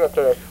keep saying that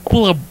to us?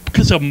 Well,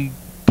 because I'm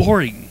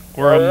boring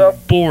or I'm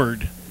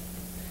bored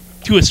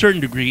to a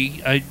certain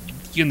degree.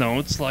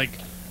 It's like,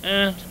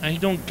 I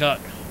don't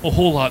got a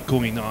whole lot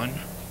going on.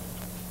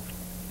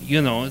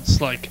 It's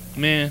like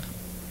meh.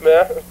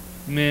 Meh.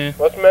 Meh.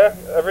 What's meh?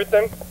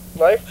 Everything?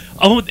 Life?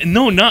 Oh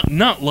no,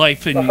 not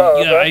life, and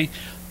okay.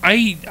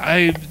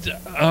 I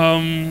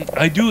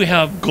do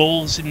have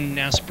goals and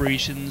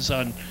aspirations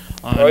on.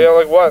 Oh yeah,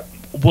 like what?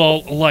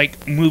 Well,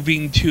 like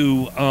moving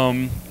to.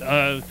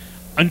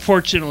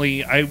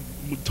 Unfortunately, I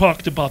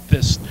talked about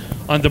this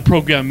on the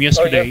program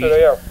yesterday. Oh,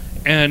 yesterday, yeah.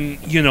 And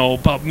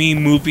about me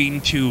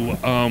moving to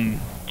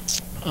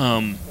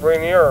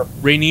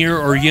Rainier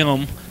or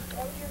Yelm.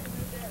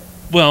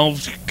 Well,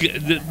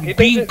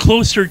 being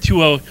closer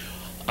to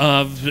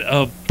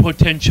a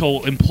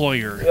potential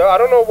employer. Yeah, I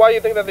don't know why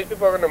you think that these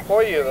people are going to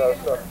employ you, though.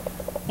 So.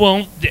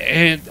 Well,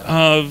 and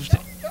well,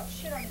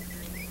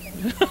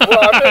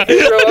 I'm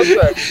being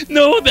realistic.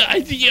 No,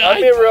 I'm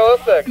being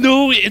realistic.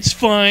 No, it's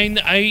fine.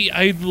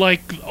 I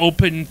like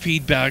open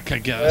feedback, I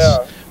guess.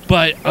 Yeah.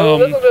 But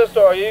listen to the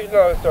story. You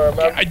know the story,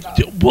 man.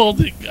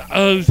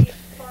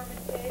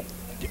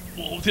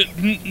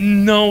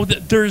 No,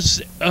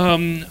 there's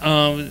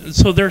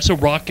so there's a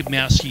rocket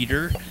mass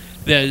heater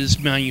that is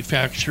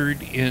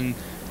manufactured in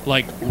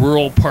like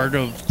rural part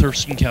of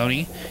Thurston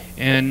County,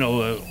 and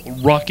a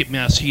rocket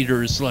mass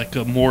heater is like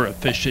a more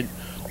efficient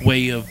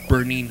way of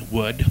burning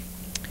wood.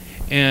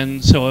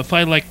 And so if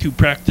I like to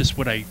practice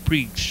what I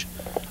preach,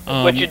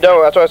 but you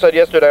don't. That's what I said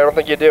yesterday. I don't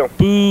think you do.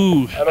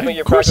 Boo! I don't think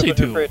you practice what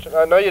you preach.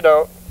 No, you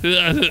don't.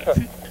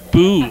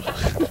 Boo!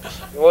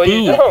 Well, Boo.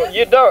 you don't.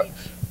 You don't.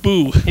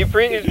 Boo! He's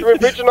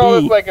preaching all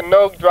this like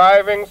no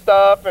driving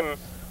stuff and.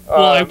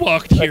 Well, I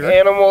walked like here.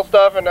 Animal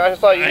stuff, and I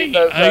just thought you.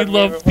 I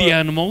love the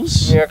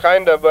animals. Yeah,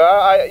 kinda,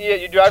 but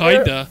you drive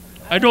kinda. Here?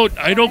 I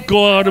don't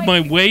go out of my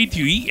way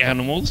to eat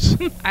animals.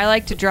 I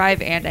like to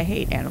drive and I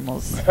hate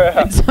animals.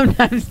 And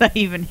sometimes I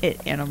even hit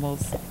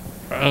animals. It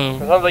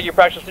sounds like you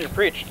practice what you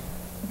preach.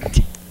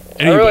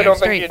 Anyway. I really don't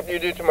think you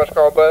do too much,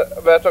 Carl,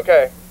 but that's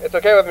okay. It's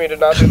okay with me to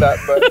not do that,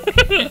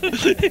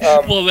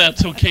 but... well,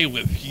 that's okay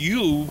with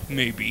you,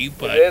 maybe,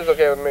 but... It is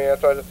okay with me,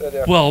 that's what I just said,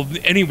 yeah. Well,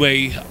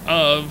 anyway,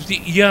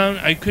 yeah,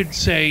 I could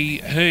say,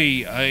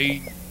 hey,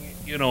 I,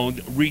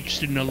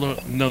 reached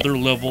another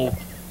level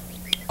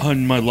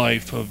on my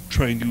life of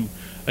trying to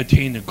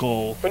attain a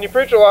goal. When you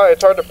preach a lot,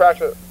 it's hard to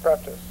practice.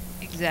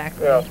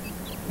 Exactly. Yeah.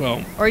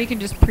 Well, or you can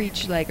just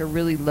preach like a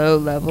really low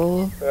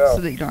level so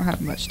that you don't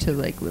have much to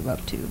like live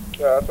up to.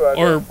 Yeah, that's what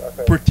I or do,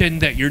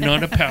 pretend that you're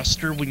not a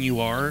pastor when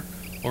you are,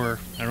 or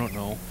I don't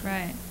know.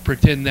 Right.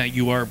 Pretend that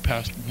you are a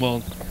pastor.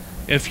 Well,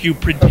 if you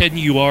pretend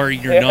you are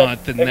and you're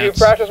not, then if that's... If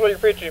you practice what you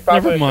preach, you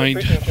probably never mind.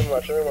 Preaching too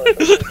much.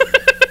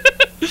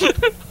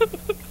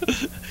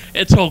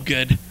 It's all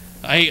good.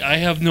 I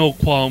have no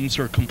qualms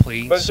or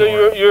complaints. But so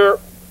you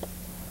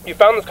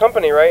found this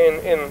company,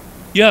 right?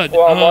 Yeah,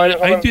 online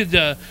I did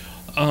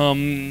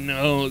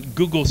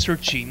Google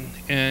searching,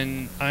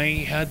 and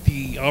I had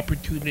the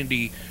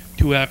opportunity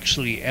to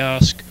actually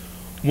ask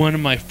one of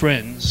my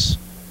friends,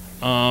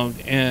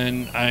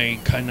 and I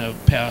kind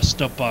of passed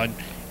up on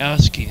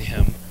asking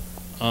him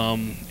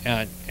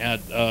at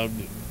a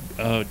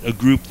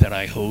group that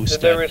I host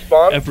Did they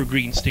respond?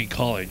 Evergreen State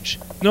College.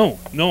 No,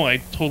 I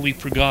totally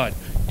forgot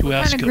to ask him.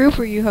 What kind of group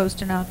were you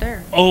hosting out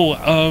there? Oh,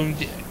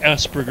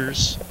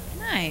 Asperger's.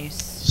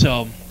 Nice.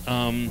 So,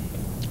 well,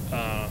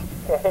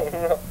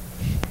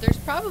 There's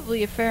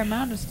probably a fair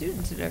amount of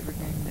students at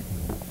Evergreen.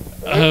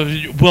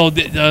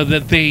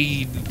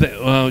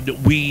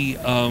 We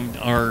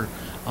are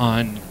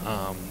on.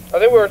 I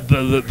think we're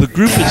the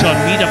group is on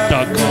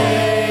Meetup.com,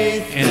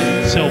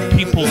 and so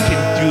people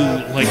can do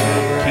like a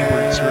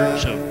keyword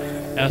search of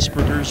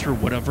Asperger's or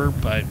whatever.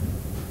 But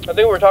I think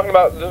we were talking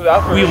about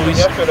Asperger's we always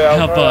yesterday. I was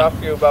have trying to a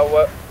ask you about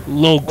what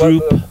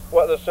group.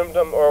 What the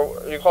symptom,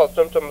 or you call it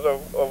symptoms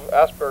of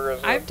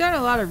Asperger's. I've done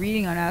a lot of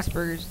reading on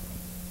Asperger's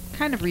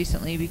kind of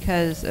recently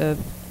because of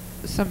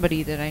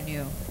somebody that I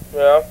knew.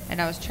 Yeah.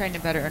 And I was trying to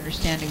better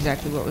understand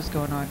exactly what was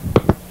going on.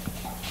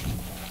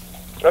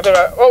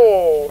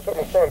 Oh,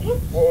 something crunched.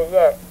 What was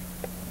that?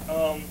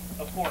 A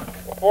fork.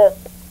 A fork.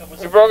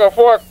 You broke a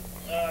fork.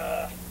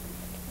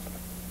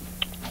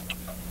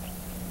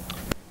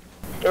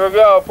 Here we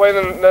go,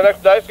 playing the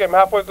next dice game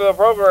halfway through the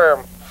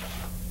program.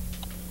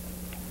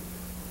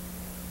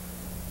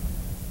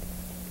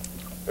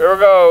 Here it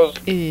goes.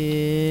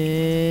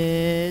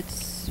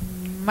 It's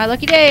my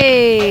lucky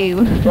day.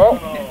 Oh.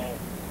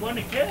 One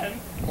again.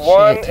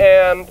 One Shit.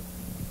 and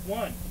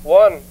One.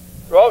 one.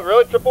 Well,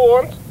 really? Triple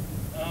ones?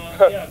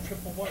 Yeah,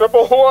 triple one.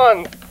 Triple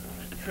one.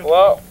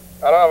 Well,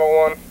 I don't have a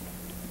one.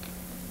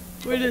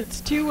 When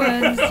it's 2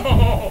 ones,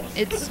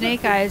 it's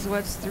snake eyes.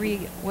 What's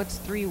three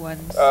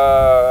ones?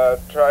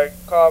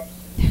 Tricops.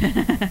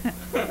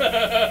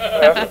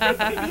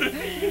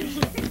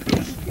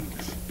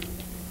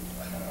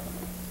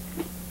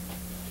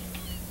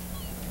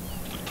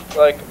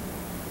 Like,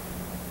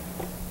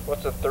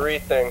 what's a 3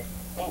 thing?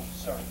 Oh,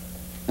 sorry.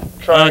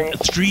 Trying.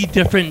 3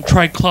 different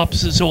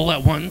triclopses all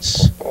at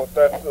once. Well,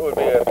 that would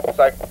be a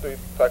 3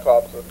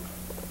 cyclopses.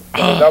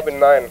 That would be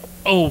 9.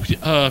 Oh,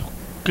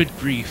 good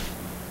grief.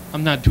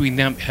 I'm not doing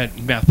that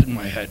math in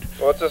my head.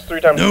 What's this 3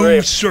 times 3?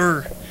 No,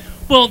 sir.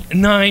 Well,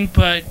 9,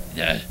 but...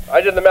 I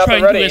did the math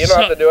already. You don't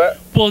have to do it.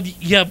 Well,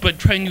 yeah, but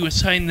trying to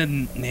assign the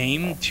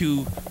name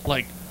to,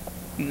 like,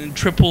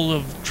 triple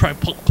of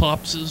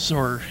triclopses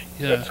or...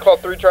 It's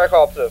called 3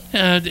 triclopses.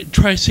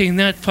 Try saying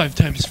that 5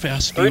 times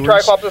fast, 3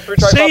 viewers. triclopses, 3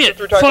 triclopses, Say it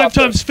 3 triclopses. 5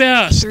 times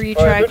fast. 3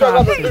 Right, 3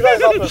 triclopses, 3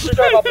 triclopses.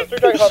 triclopses, 3 triclopses, 3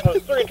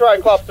 triclopses, 3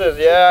 triclopses.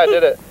 Yeah, I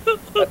did it.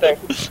 I think.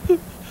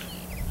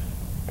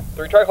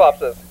 3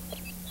 triclopses.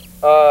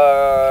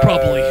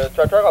 Probably.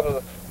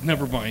 Triclopses.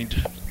 Never mind.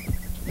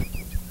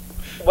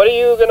 What are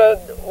you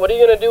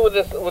gonna do with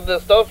the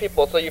stove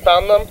people? So you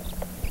found them?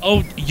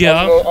 Oh,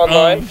 yeah.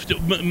 Online?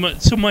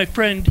 So my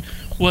friend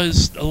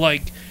was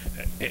like...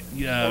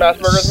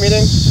 Asperger's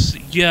meeting?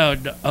 Yeah,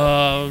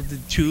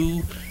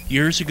 2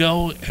 years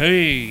ago.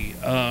 Hey,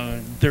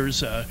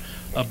 there's a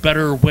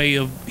better way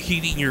of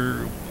heating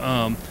your...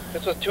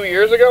 This was 2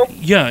 years ago?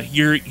 Yeah,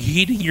 you're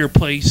heating your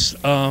place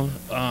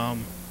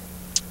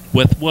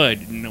with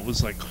wood. And it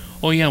was like,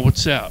 oh yeah,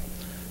 what's that?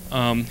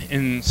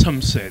 In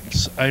some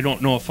sense. I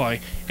don't know if I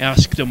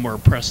asked him or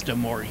pressed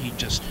him or he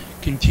just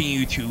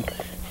continued to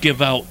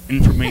give out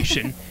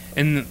information.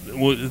 And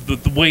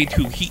the way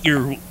to heat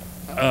your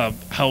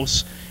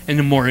house in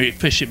a more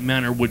efficient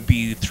manner would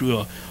be through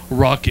a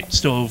rocket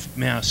stove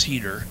mass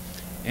heater.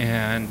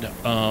 And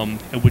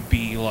it would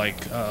be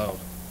like, oh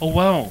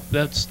wow,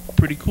 that's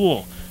pretty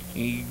cool.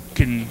 You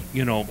can,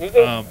 you think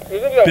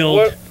that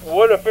build...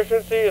 wood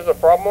efficiency is a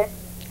problem?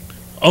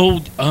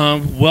 Oh,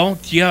 well,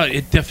 yeah,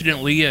 it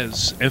definitely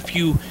is.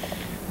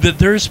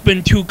 There's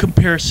been 2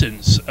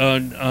 comparisons,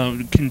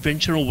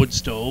 conventional wood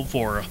stove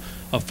or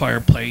a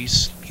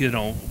fireplace,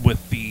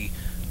 with the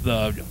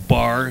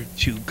bar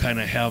to kind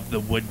of have the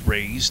wood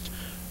raised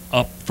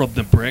up from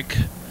the brick,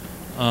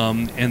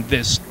 and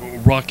this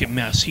rocket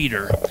mass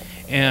heater.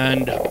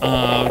 And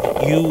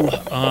you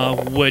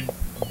would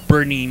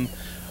burning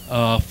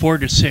 4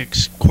 to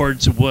 6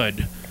 cords of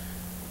wood,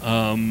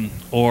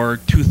 or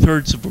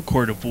 2/3 of a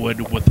cord of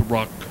wood with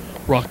a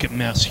rocket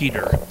mass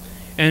heater.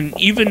 And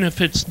even if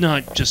it's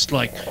not just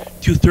like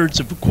 2/3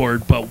 of a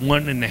cord, but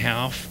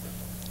 1.5,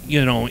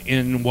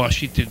 in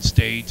Washington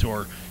State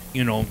or,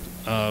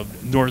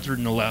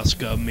 northern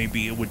Alaska,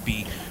 maybe it would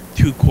be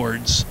 2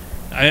 cords.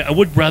 I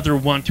would rather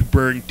want to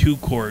burn 2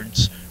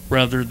 cords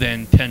rather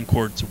than 10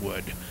 cords of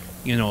wood,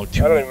 to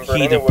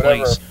heat a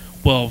place.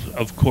 Well,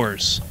 of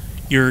course,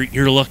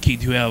 you're lucky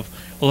to have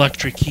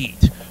electric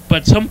heat.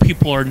 But some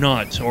people are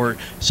not, or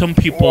some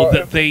people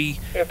if they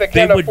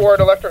can't afford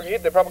electric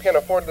heat, they probably can't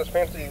afford this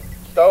fancy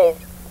stove.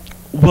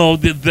 Well,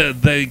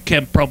 they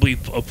can't probably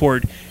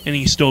afford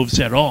any stoves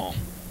at all.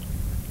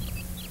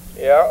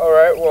 Yeah. All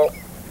right. Well.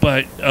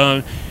 But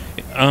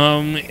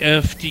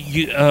if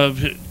you,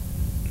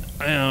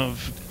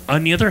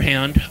 on the other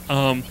hand,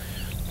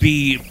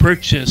 the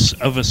purchase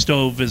of a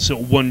stove is a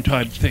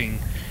one-time thing,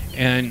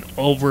 and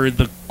over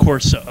the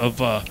course of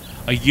a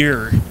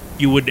year,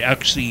 you would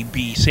actually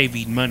be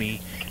saving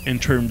money in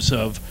terms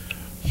of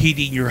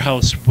heating your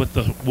house with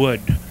the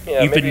wood,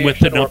 even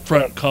with an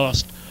upfront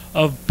cost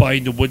of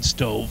buying a wood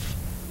stove.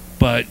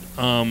 But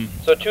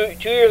so 2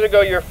 years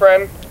ago, your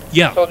friend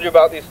told you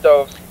about these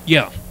stoves.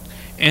 Yeah,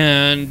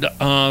 and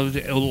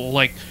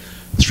like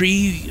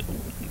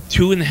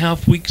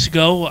 2.5 weeks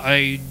ago,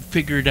 I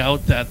figured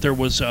out that there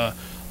was a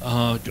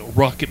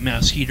rocket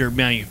mass heater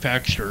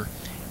manufacturer,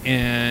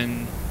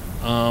 and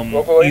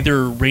Locally?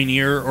 either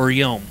Rainier or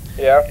Yelm.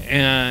 Yeah.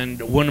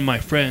 And one of my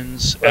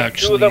friends Like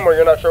actually. two of them, or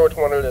you're not sure which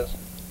one it is.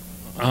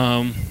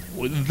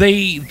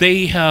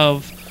 They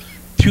have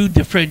two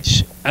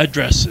different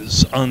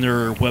addresses on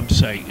their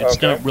website. It's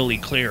Okay. not really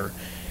clear.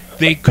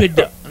 They could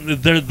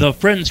the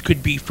friends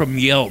could be from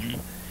Yelm,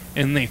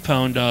 and they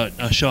found a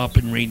shop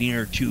in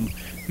Rainier to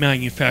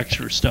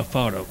manufacture stuff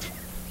out of.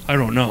 I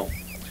don't know,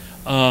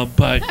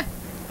 but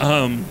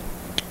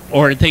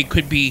or they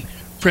could be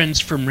friends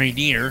from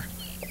Rainier,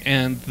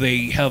 and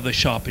they have a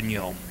shop in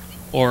Yelm,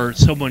 or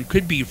someone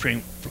could be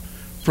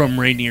from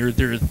Rainier.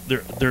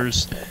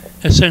 There's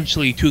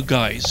essentially two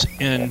guys,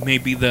 and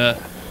maybe the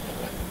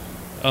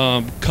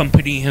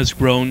company has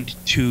grown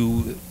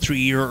to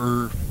 3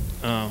 or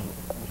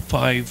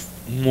 5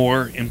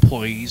 more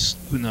employees.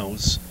 Who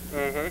knows?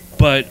 Mm-hmm.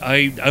 But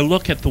I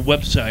look at the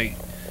website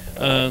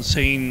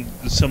saying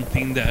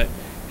something that,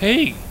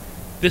 hey,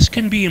 this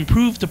can be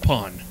improved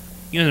upon.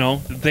 You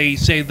know, they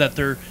say that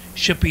they're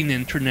shipping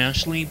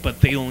internationally, but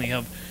they only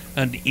have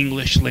an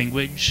English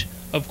language.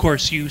 Of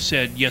course, you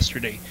said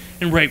yesterday,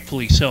 and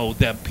rightfully so,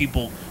 that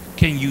people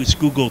can use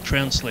Google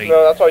Translate.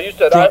 No, that's what you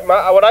said.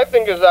 What I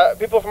think is that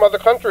people from other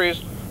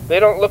countries, they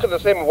don't look at the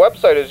same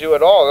website as you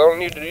at all. They don't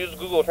need to use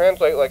Google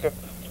Translate. Like if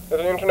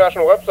there's an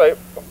international website.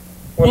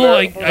 Well,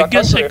 I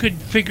guess I could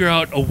figure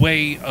out a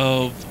way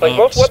of like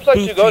most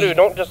websites you go to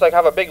don't just like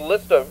have a big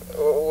list of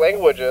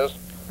languages.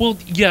 Well,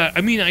 yeah,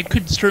 I mean, I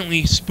could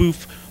certainly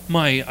spoof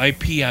my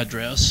IP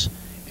address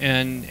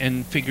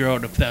and figure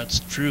out if that's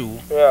true.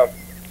 Yeah.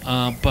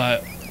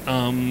 But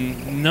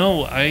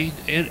no,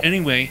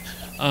 anyway,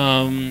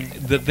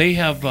 that they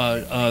have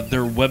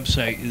their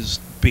website is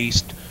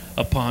based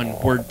upon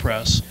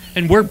WordPress,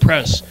 and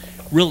WordPress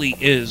really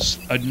is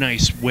a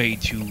nice way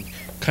to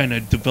kind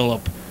of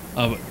develop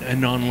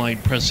an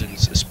online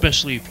presence,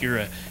 especially if you're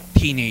a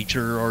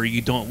teenager or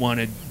you don't want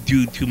to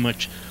do too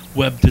much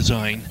web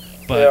design.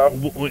 But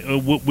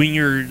when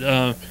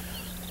you're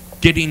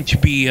getting to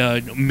be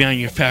a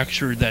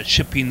manufacturer that's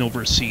shipping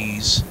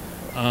overseas,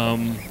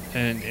 and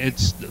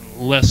it's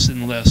less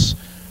and less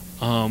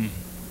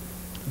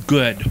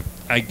good,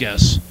 I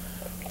guess,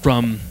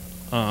 from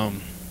a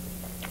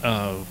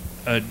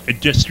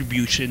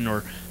distribution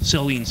or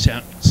selling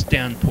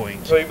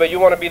standpoint. So, but you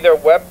want to be their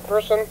web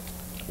person?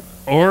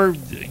 Or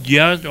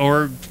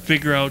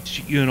figure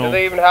out, you know. Do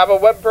they even have a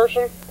web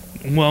person?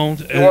 Well,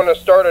 you want to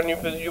start a new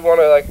position. You want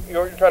to like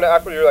you're trying to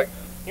act. You're like,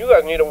 you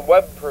guys need a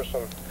web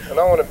person, and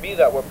I want to be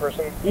that web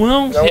person.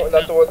 Well,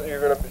 that's what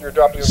your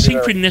job is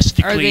going to be.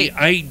 Synchronistically,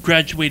 I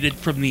graduated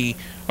from the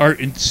Art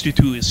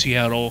Institute of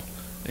Seattle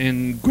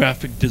in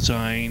graphic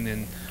design,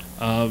 and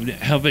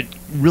haven't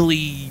really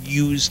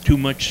used too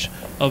much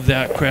of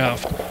that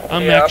craft.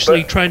 I'm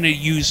actually trying to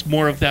use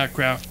more of that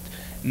craft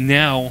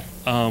now,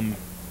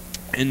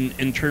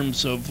 in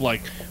terms of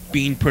like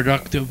being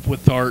productive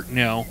with art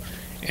now.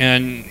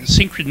 And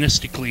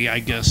synchronistically, I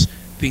guess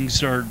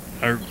things are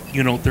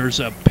you know,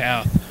 there's a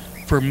path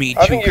for me to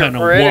kind of walk. I think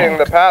you're creating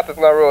the path. It's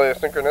not really a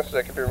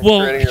synchronistic if you're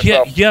creating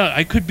yourself. Yeah,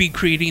 I could be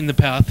creating the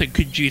path. It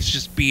could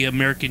just be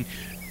American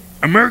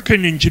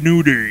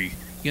ingenuity,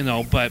 you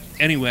know. But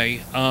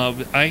anyway,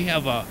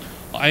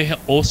 I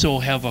also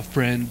have a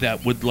friend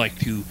that would like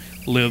to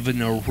live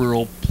in a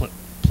rural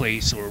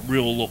place or a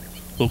rural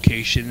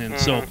location, and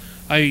so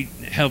I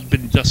have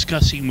been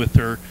discussing with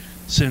her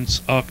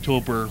since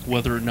October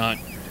whether or not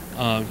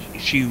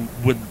she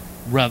would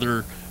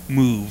rather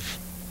move.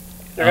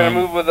 You're going to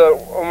move with a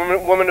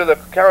woman to the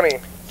county,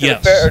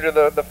 yes,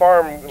 to the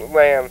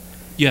farmland.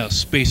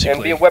 Yes, basically.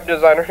 And be a web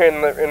designer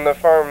in the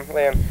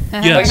farmland.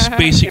 Yes,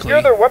 basically. If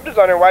you're the web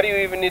designer, why do you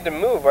even need to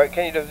move? Why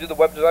can't you just do the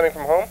web designing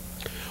from home?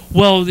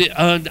 Well,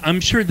 I'm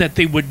sure that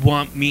they would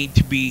want me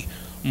to be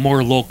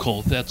more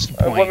local. That's the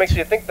point. What makes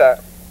you think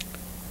that?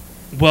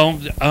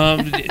 Well,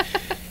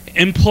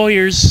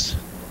 employers,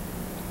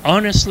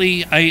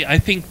 honestly, I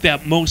think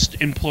that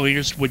most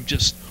employers would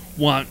just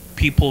want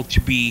people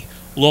to be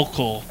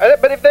local.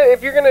 But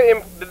if you're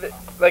gonna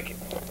like,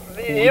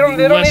 they don't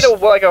need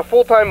a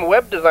full-time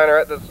web designer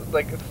at this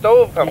like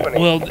stove company.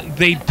 Well,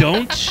 they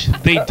don't.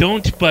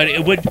 But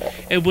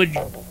it would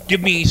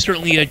give me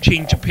certainly a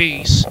change of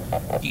pace,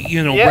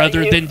 you know,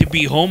 rather than to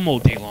be home all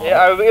day long.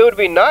 Yeah, it would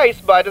be nice,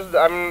 but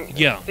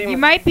you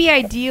might be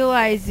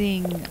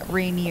idealizing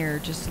Rainier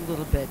just a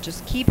little bit.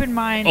 Just keep in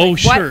mind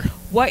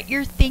what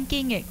you're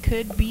thinking it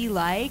could be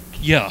like.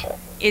 Yeah.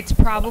 It's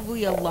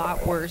probably a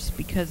lot worse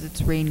because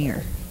it's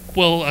Rainier.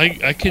 Well,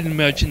 I can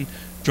imagine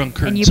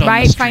drunkards on the street. And you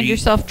might find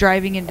yourself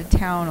driving into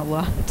town a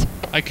lot.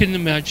 I can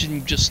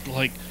imagine just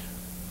like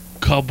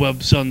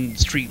cobwebs on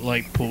street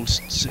light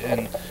posts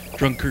and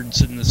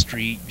drunkards in the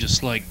street,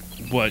 just like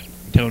what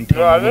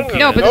downtown.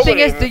 No, but the thing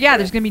is,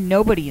 there's gonna be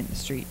nobody in the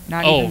street,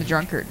 not even the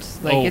drunkards.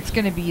 Like it's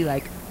gonna be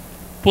like.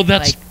 Well,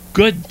 that's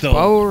good though.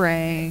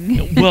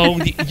 Boring. Well,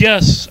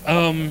 yes.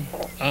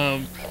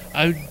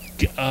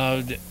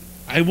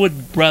 I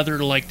would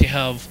rather like to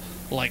have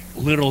like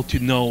little to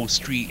no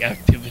street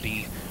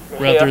activity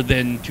rather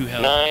than to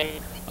have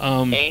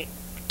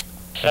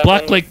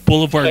Black Lake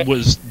Boulevard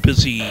was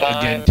busy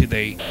again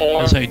today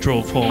as I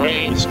drove home.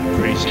 It was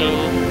crazy.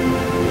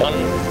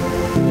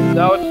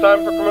 Now it's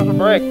time for commercial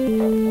break.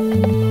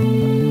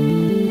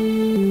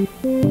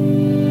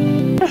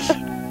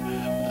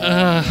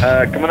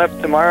 Coming up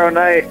tomorrow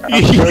night on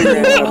the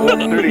program at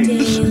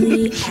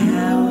 1:30. Daily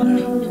Hour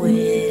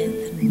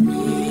with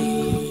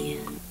me.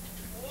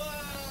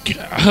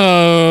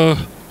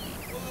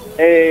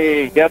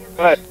 Hey, guess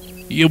what?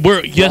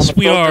 Yes,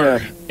 we are.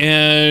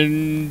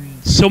 And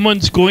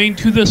someone's going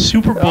to the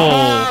Super Bowl.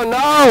 Oh,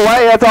 no!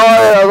 Wait, that's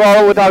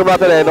all we talk about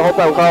today. The whole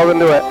time Carl's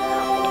into it.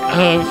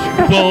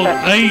 Well,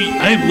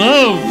 I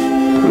love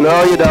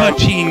No, you don't.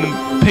 touching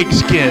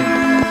pigskin.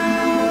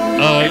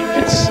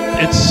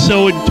 It's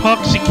so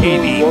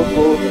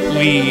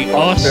intoxicatingly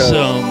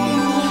awesome.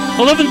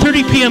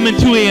 11:30 p.m. and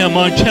 2 a.m.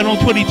 on Channel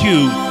 22.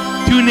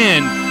 Tune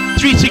in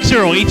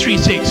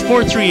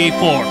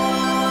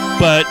 360-836-4384.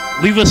 But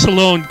leave us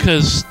alone,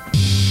 because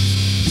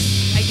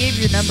I gave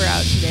your number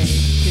out today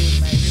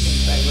to my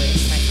roommate, by the way.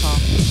 He might call.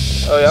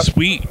 Oh, yeah?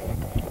 sweet.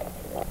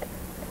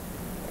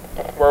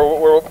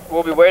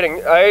 We'll be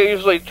waiting. I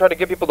usually try to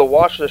get people to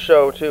watch the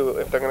show, too,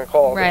 if they're going to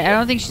call. Right, I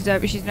don't think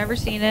she's never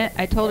seen it.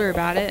 I told her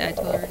about it. I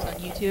told her it's on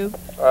YouTube.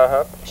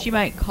 Uh-huh. She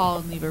might call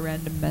and leave a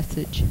random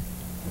message.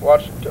 Have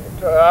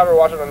her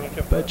watch it on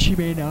YouTube. But she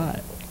may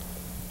not.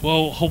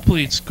 Well,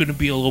 hopefully it's going to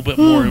be a little bit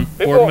more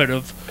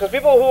informative. Because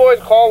people who always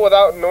call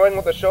without knowing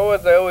what the show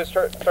is, they always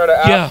start to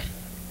ask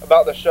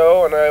about the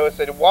show, and I always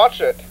say,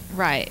 watch it.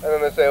 Right. And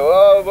then they say,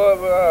 well, blah,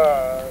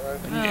 blah.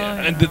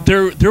 Yeah, and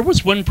there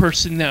was one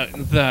person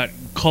that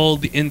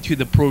called into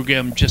the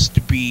program just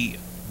to be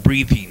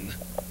breathing.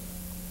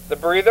 The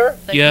breather?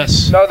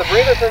 Yes. No, the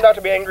breather turned out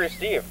to be Angry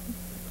Steve.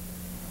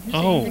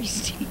 Oh. Angry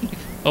Steve.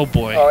 Oh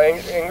boy. Oh,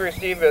 Angry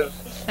Steve is...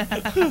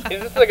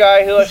 he's just the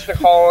guy who likes to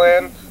call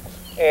in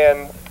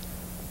and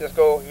just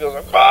go... He goes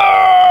like,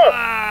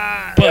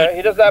 "Bah!" Yeah,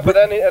 he does that, but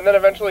then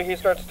eventually he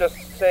starts just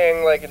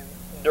saying like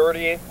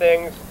dirty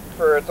things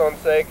for its own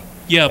sake.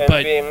 Yeah, and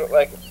but being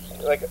like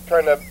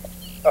trying to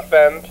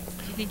offend. Do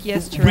you think he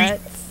has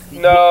Tourette's?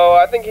 No,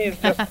 I think he's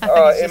just He's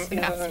just an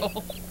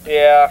asshole.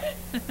 Yeah.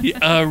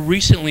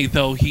 Recently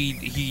though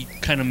he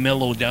kind of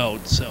mellowed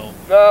out. So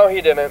No, he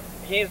didn't.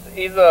 He's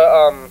a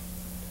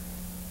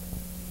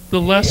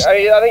the last.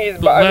 I think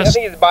he's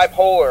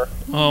bipolar.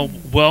 Oh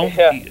well.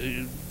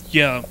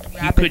 Yeah.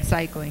 Rapid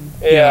cycling.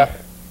 Yeah.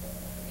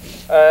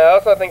 I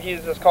also think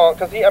he's just calling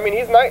because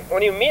he's nice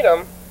when you meet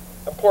him.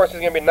 Of course, he's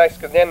gonna be nice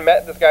because Dan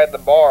met this guy at the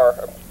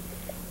bar,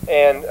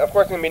 and of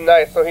course he's gonna be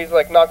nice. So he's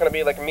like not gonna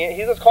be like me.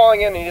 He's just calling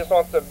in and he just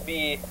wants to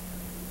be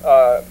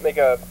make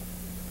a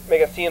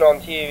scene on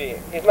TV.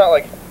 He's not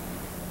like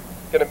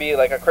gonna be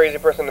like a crazy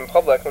person in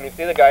public. When you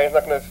see the guy, he's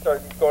not gonna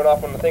start going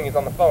off on the thing. He's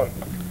on the phone,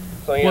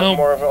 so he has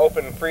more of an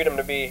open freedom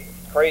to be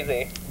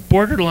crazy.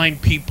 Borderline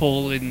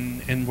people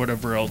and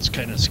whatever else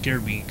kind of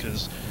scare me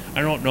because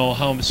I don't know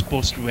how I'm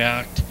supposed to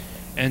act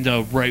in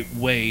the right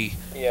way.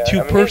 Yeah,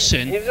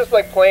 person. He's just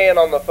like playing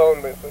on the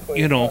phone, basically.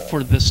 You know,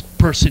 for this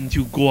person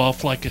to go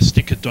off like a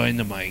stick of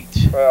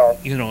dynamite. Well,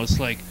 you know, it's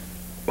like,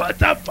 what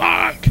the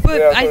fuck? But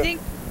yeah, I think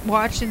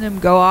watching them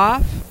go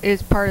off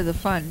is part of the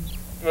fun.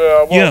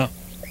 Yeah. Well,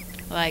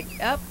 Like,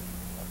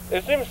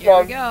 it seems here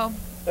fun. we go.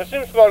 It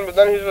seems fun, but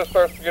then he just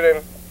starts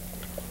getting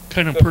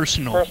kind of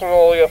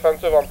personally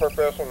offensive on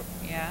purpose.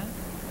 Yeah.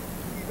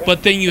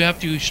 But then you have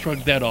to shrug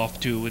that off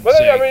too and but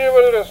say,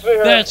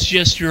 that's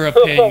just your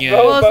opinion.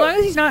 Well, as long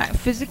as he's not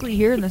physically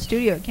here in the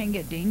studio, it can't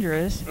get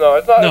dangerous. No,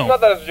 it's not. No. It's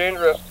not that it's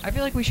dangerous. I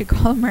feel like we should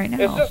call him right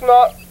now. It's just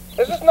not.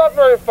 It's just not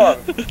very fun.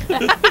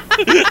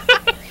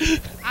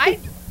 I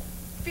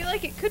feel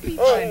like it could be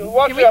fun.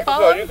 Watch can the we episode.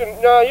 call him? You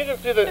can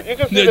see the. You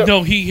can see the.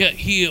 No,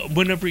 he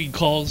whenever he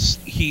calls,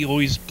 he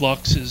always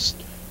blocks his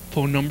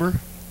phone number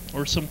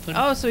or something.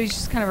 Oh, so he's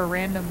just kind of a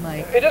random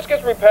like. It just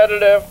gets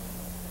repetitive.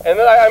 And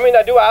then,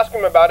 I do ask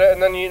him about it,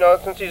 and then,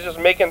 since he's just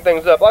making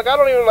things up. Like, I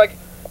don't even like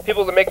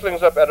people to make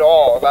things up at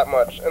all that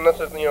much,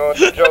 unless it's,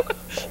 it's a joke.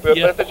 But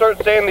if they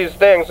start saying these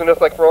things, and it's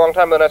like for a long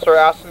time, then I start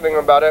asking them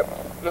about it.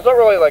 It's not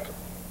really like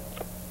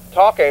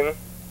talking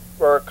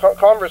or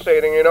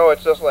conversating,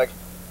 it's just like,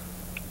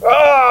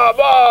 like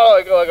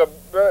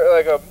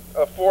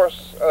a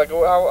force, like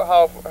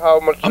how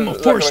much I'm a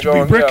force to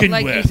be reckoned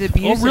like with. He's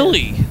abusive. Oh,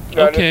 really?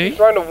 Yeah, okay. He's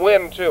trying to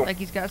win, too. Like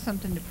he's got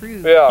something to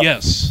prove. Yeah.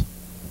 Yes.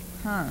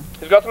 Huh.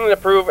 He's got something to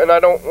prove, and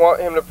I don't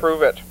want him to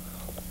prove it.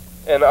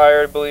 And I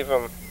already believe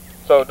him.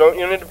 So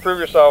you need to prove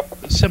yourself.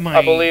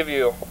 I believe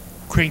you.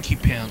 Cranky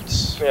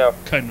pants. Yeah.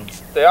 Kind of.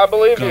 Say, I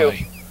believe guy.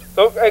 you.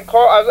 So, hey,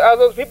 Carl, as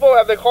those people,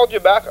 have they called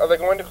you back? Are they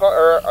going to call,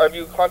 or have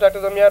you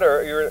contacted them yet,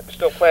 or you're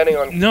still planning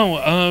on? No,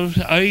 I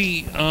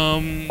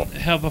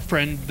have a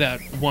friend that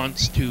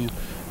wants to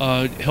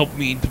help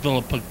me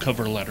develop a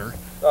cover letter.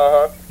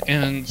 Uh-huh.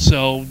 And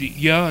so,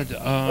 yeah.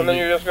 And then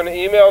you're just going to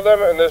email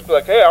them and just be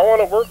like, hey, I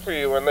want to work for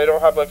you. And they don't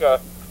have like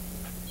they're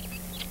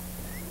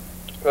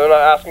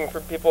not asking for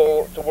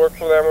people to work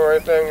for them or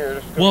anything. You're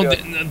just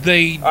gonna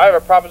be like, I have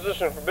a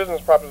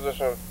business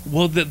proposition.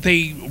 Well,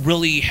 they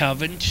really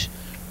haven't.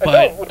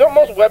 But don't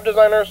most web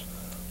designers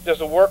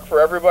just work for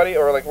everybody,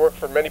 or like work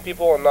for many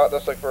people, and not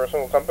just like for a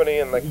single company?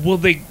 And like, well,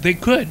 they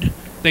could,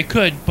 but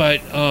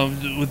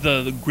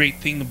the great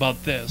thing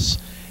about this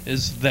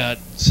is that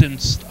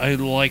since I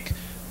like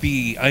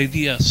the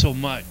idea so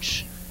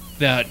much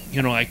that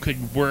I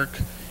could work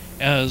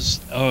as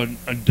a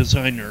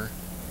designer,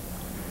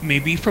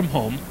 maybe from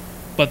home,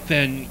 but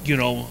then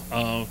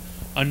on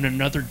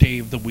another day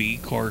of the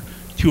week or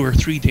 2 or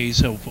 3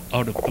 days out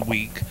of the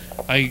week,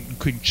 I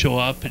could show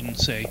up and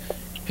say,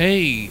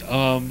 hey,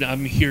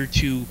 I'm here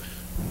to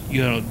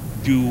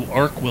do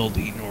arc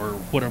welding or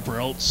whatever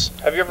else.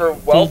 Have you ever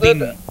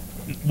welded?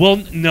 Well,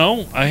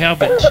 no, I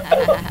haven't.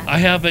 I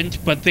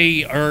haven't, but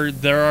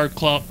there are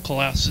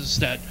classes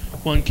that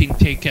one can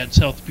take at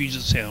South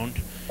Puget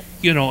Sound.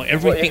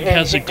 Everything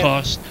has a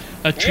cost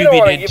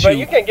attributed to. But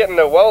you can't get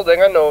into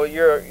welding. I know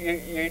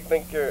you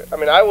think you're. I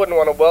mean, I wouldn't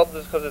want to weld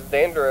just because it's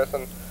dangerous,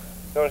 and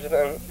don't you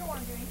think?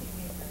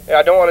 Yeah,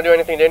 I don't want to do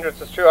anything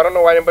dangerous. It's true. I don't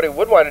know why anybody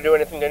would want to do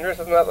anything dangerous.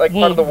 Isn't that like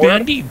part of the work?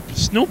 Mandi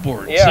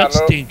snowboards. Yeah,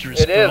 that's dangerous.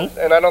 It is,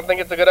 and I don't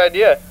think it's a good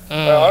idea.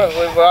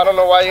 Honestly, but I don't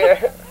know why you.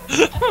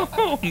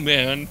 Oh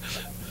man.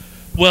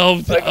 Well,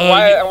 like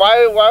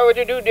why would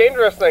you do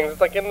dangerous things? It's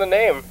like in the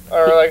name,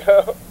 or like.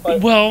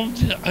 Well,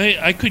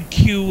 I could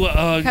cue.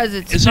 Because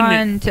it's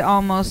fun to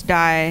almost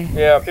die.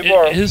 Yeah, people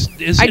are.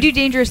 I do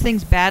dangerous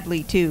things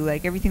badly too.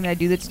 Like everything that I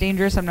do that's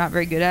dangerous, I'm not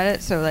very good at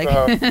it. So like.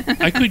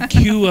 I could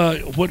cue.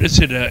 What is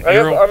it?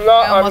 I'm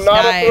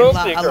not a thrill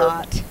seeker. A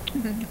lot.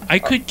 I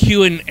could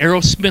cue an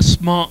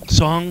Aerosmith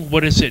song.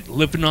 What is it?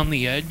 Living on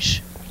the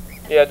Edge.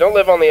 Yeah, don't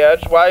live on the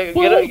edge. Why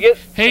get?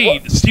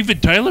 Hey, Steven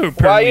Tyler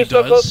apparently why are you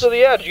so does. close to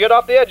the edge? Get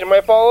off the edge. You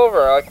might fall over.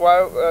 Like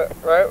why?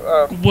 Right?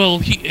 Well,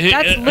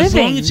 that's as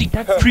long as he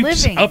that's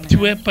creeps living, up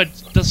to it, but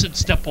doesn't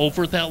step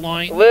over that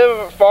line.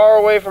 Live far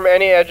away from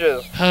any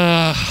edges.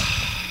 I'm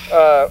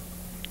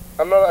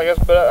not. I guess,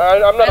 but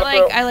I'm not.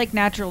 I like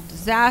natural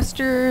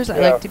disasters. Yeah. I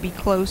like to be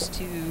close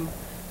to,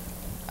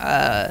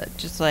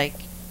 just like,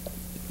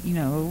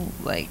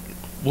 like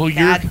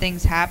bad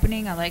things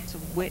happening. I like to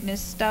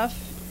witness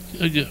stuff.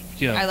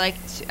 Yeah. I like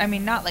I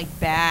mean, not like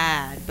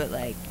bad, but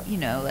like,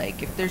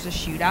 like if there's a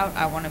shootout,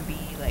 I want to be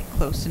like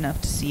close enough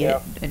to see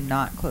it and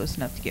not close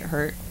enough to get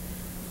hurt.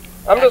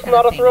 I'm just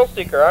not a thrill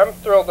seeker. I'm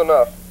thrilled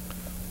enough.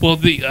 Well,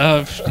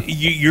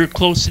 you're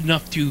close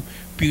enough to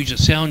Puget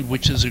Sound,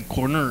 which is a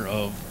corner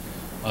of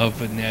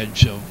an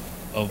edge of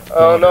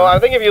Oh, no, I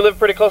think if you live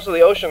pretty close to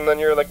the ocean, then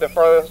you're like the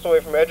farthest away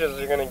from edges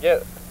you're going to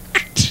get.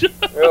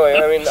 Really,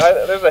 I mean,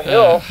 there's a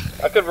hill.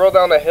 I could roll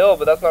down a hill,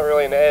 but that's not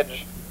really an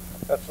edge.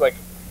 That's like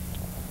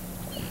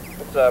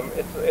it's a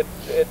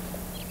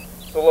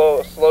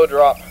slow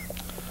drop.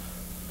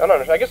 I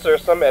don't know. I guess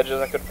there's some edges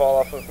I could fall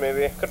off of.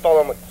 Maybe could fall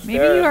on with the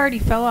Maybe you already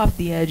fell off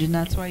the edge, and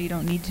that's why you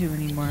don't need to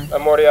anymore.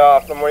 I'm already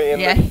off. I'm already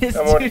in.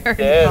 I'm already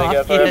dead. I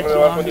guess. I'm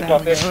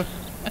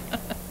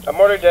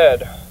already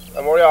dead.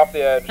 I'm already off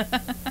the edge.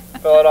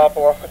 fell off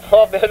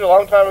the edge a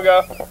long time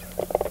ago,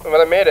 but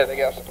I made it. I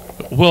guess.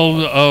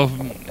 Well,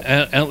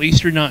 at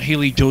least you're not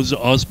Haley Joel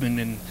Osment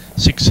in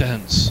Sixth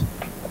Sense.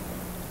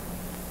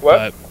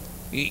 What?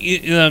 He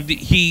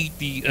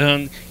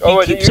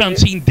keeps on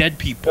seeing dead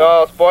people.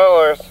 Oh,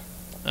 spoilers.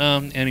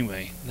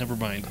 Anyway, never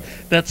mind.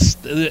 That's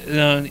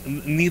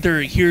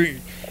neither here.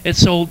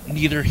 It's all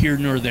neither here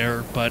nor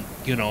there. But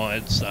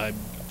it's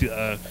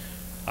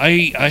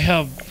I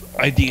have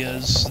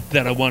ideas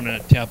that I want to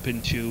tap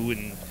into,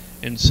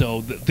 and so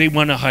they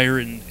want to hire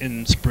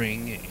in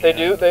spring. They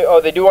do.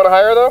 They do want to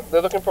hire though.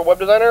 They're looking for a web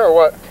designer or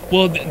what?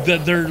 Well,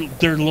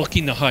 they're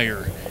looking to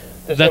hire.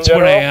 That's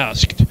what I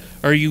asked.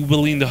 Are you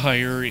willing to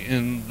hire?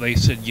 And they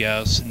said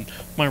yes. And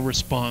my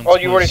response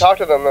you already talked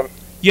to them then?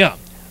 Yeah,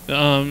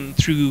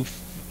 through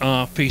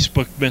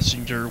Facebook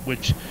Messenger,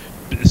 which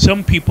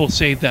some people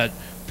say that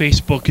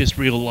Facebook is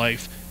real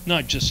life,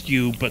 not just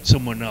you, but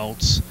someone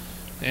else.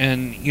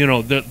 And,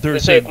 there's they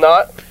say it's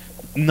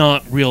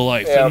not real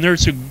life. Yeah. And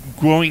there's a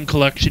growing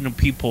collection of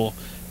people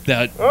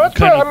that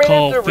kind of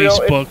call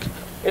Facebook...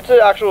 It's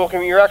an actual.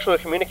 You're actually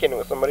communicating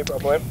with somebody,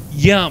 probably.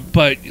 Yeah,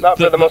 but not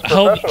for the most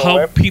professional how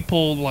way.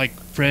 People like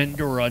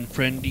friend or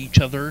unfriend each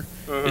other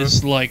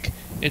is like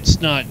it's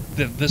not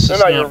that this They're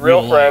is not your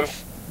real friends.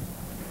 Life.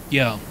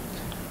 Yeah,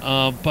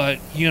 but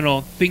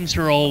things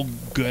are all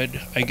good,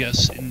 I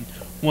guess, in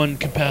one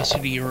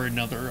capacity or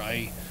another.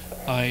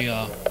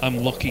 I'm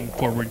looking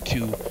forward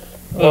to.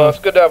 Well, it's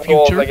good to have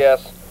goals, I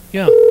guess.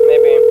 Yeah.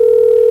 Maybe.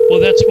 Well,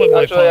 that's what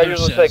my father I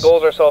usually say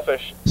goals are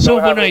selfish. So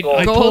when I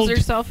goals are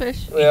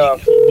selfish? Yeah. Well,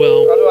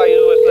 that's what I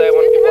usually say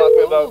when people ask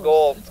me about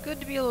goals. It's good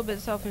to be a little bit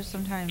selfish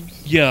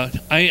sometimes. Yeah,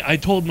 I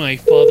told my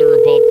father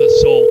about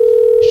this whole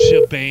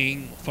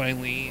shebang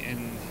finally,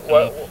 and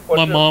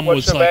my mom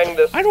was like,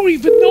 I don't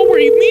even know where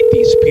you meet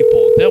these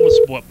people. That was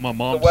what my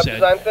mom said.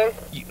 The web design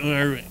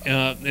thing?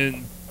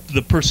 And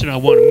the person I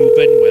want to move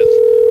in with.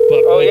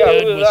 But my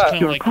dad was kind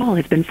of Your call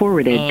has been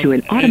forwarded to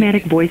an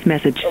automatic voice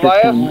message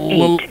system.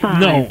 No.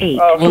 858.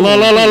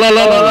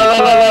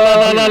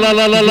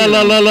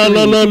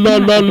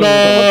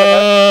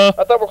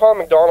 I thought we're calling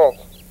McDonald's.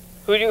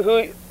 Who?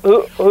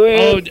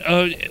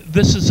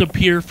 This is a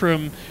peer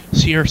from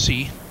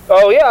CRC.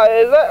 Oh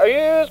yeah, are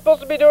you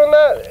supposed to be doing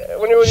that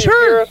when you're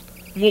Sure.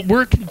 Well,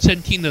 we're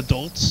consenting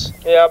adults.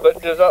 Yeah, but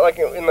is that like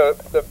in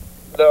the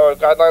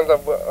guidelines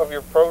of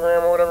your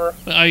program or whatever?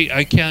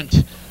 I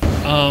can't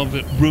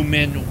room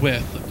in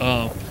with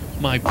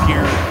my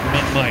peer,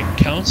 my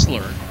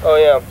counselor. Oh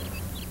yeah.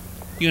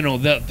 You know,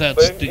 that's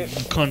the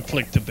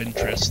conflict of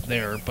interest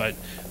there, but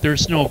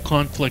there's no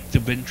conflict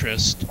of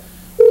interest.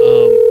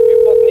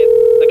 You both need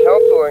the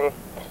counseling.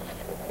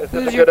 Is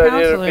this Who's a your good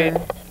idea to counselor?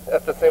 be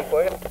at the same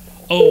place?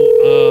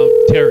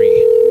 Oh, Terry.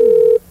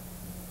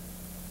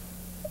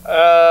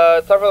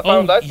 It's time for the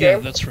final dice yeah,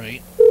 game. that's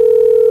right.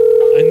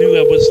 I knew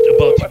I was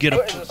about to get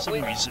up for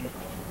some reason.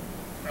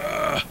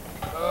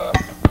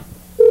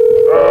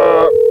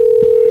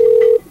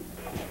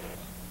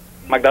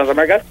 McDonald's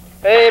America?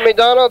 Hey,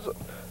 McDonald's.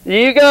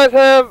 You guys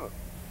have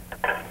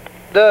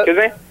Excuse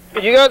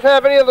me? You guys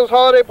have any of those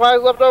holiday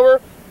pies left over?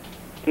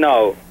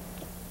 No.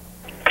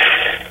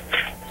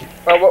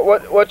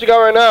 What you got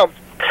right now?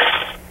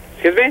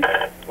 Excuse me?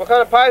 What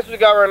kind of pies you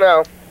got right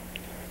now?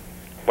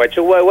 What?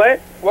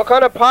 What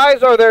kind of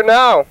pies are there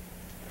now?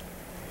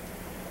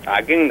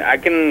 I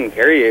can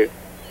hear you.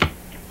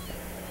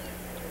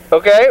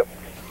 Okay.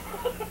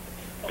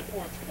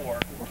 Four.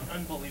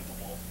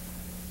 Unbelievable.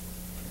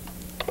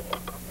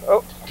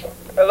 Oh,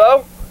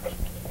 hello?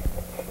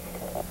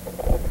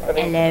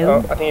 Hello?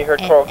 I think you heard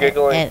Carl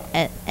giggling.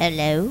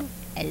 Hello?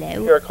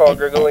 You heard Carl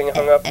giggling and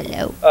hung up.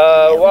 Hello?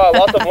 Wow,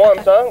 lots of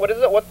ones, huh? What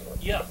is it? What?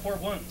 Yeah, 4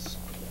 ones.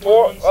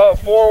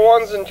 4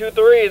 ones and 2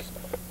 threes.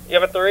 You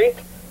have a 3?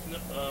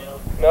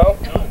 No?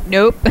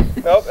 Nope.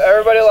 Nope,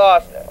 everybody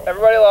lost.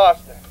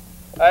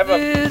 I have a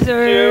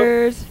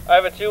Losers. 2. I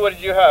have a 2. What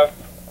did you have?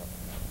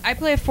 I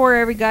play a 4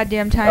 every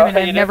goddamn time, Oh, and you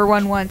I've did? never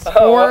won once. Oh,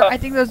 4. wow. I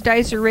think those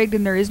dice are rigged,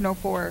 and there is no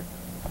 4.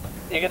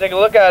 You can take a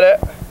look at it.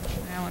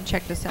 I want to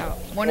check this out.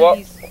 One Well, of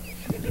these.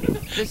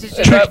 This is is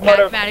just that part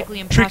of mathematically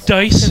trick impossible.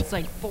 dice? It's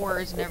like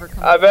 4s never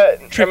come. I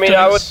bet. Trick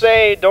I would dice.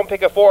 say don't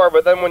pick a 4,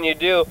 but then when you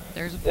do,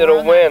 There's a 4 it'll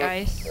on win. that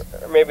dice.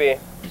 Or maybe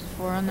There's a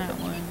 4 on that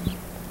one.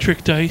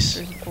 Trick dice.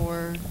 There's a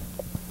 4.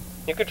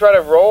 you could try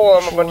to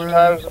roll them a bunch of 4.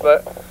 times,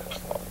 but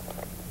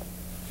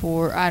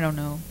 4. I don't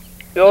know.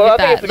 I think Look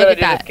it's a at good that. idea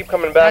to just keep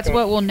coming back. That's and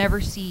what we'll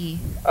never see.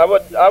 I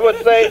would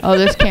say. Oh,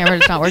 this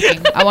camera's not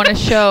working. I want to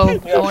show.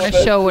 Yeah, I want flip to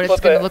it. show what it's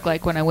Flip gonna it. look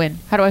like when I win.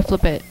 How do I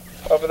flip it?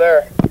 Over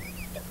there.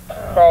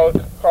 Carl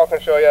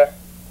can show you.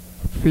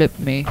 Flip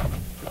me.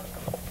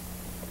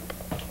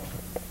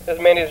 This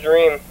is Mandy's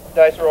dream.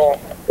 Dice roll.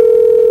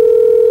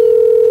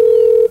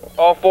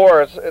 All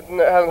 4s. It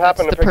hasn't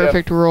happened It's to the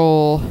perfect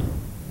roll.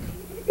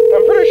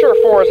 I'm pretty sure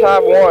 4s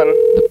have won.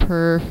 The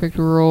perfect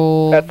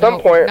roll. At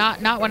some point.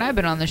 Not when I've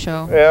been on the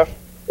show. Yeah.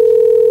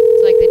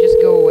 It's like they just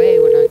go away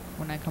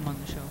when I come on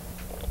the show.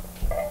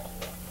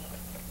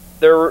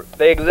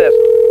 They exist.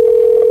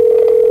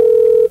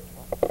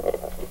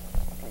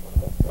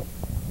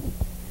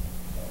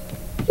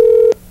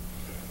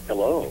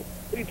 Hello.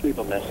 Please leave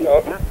a message.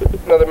 Oh,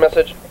 another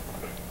message.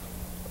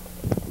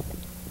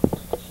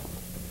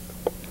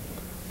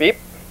 Beep.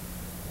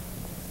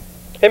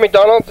 Hey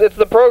McDonald's, it's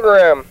the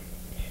program.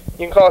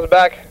 You can call us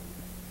back.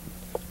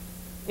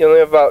 You only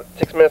have about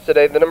 6 minutes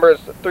today. The number is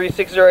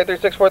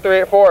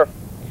 360-836-4384.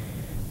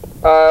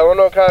 I want to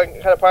know what kind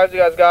of pies you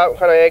guys got, what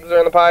kind of eggs are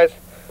in the pies.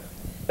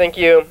 Thank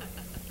you.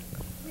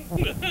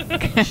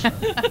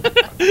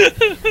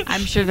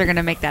 I'm sure they're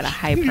gonna make that a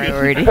high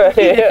priority.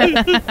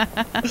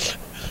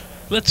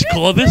 Let's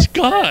call this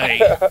guy.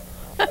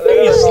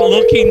 He's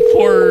looking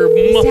for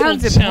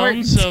muffled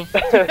sounds of...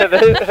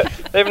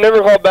 They've never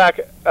called back.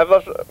 I've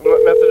left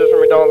messages from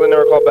McDonald's, they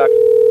never called back.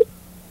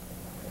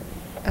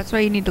 That's why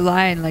you need to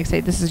lie and like say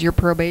this is your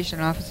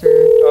probation officer.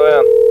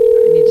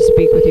 Oh I need to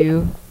speak with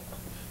you.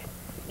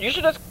 yeah. You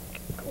should just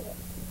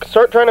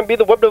start trying to be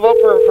the web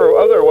developer for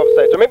other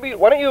websites. Or maybe,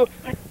 why don't you...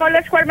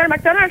 Let's Square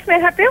McDonald's, may I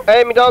help you?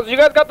 Hey McDonald's, you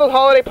guys got those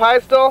holiday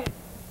pies still?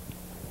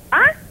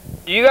 Huh?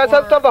 Do you guys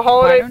have stuff the Why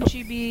holiday... don't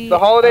you be the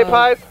holiday a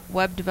pies?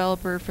 web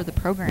developer for the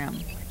program?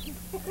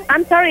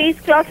 I'm sorry,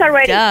 it's closed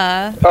already.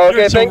 Duh. Oh, okay,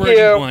 There's thank already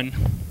you. one.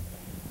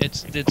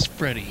 It's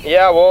Freddy.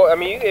 Yeah, well, I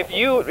mean, if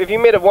you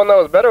made one that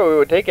was better, we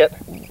would take it.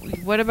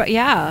 What about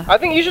yeah? I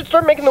think you should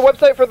start making the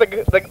website for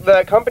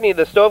the company,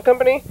 the stove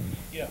company.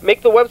 Yeah.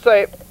 Make the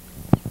website,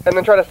 and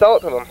then try to sell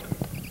it to them.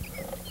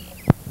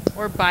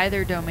 Or buy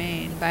their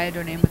domain. Buy a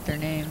domain with their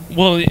name.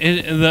 Well,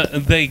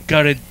 they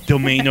got a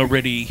domain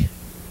already.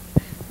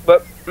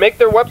 But make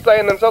their website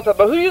and then sell it.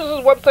 But who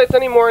uses websites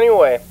anymore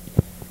anyway?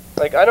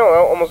 Like, I don't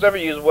almost ever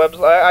use webs.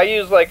 I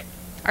use like...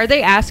 Are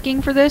they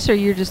asking for this, or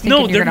you're just thinking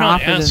No, you're they're gonna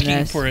not offer them asking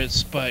this? for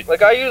it, but...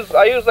 Like, I use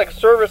like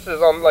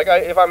services on, like,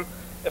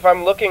 if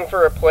I'm looking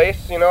for a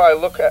place, you know, I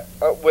look at,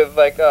 with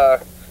like,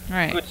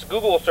 Right. it's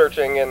Google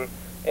searching and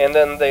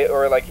then they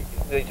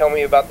tell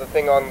me about the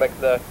thing on like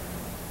the,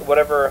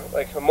 whatever,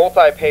 like a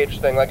multi-page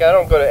thing. Like, I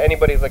don't go to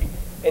anybody's like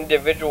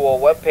individual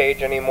web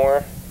page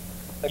anymore.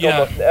 Like Yeah.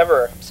 almost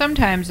ever.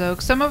 Sometimes though,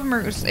 some of them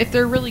are if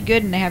they're really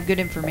good and they have good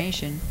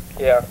information.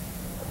 Yeah.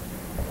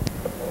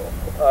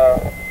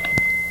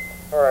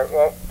 Alright,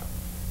 well.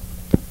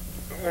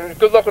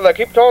 Good luck with that.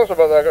 Keep telling us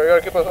about that. You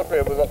gotta keep us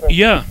updated with that thing.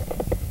 Yeah.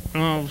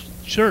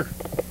 Sure.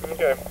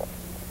 Okay.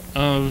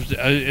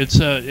 It's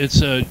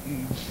a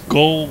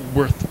goal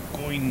worth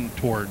going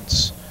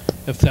towards,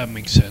 if that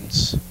makes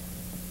sense.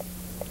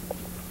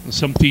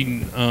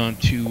 Something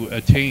to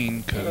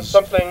attain, cause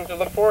something to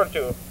look forward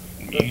to.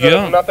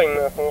 Yeah. Nothing in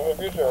the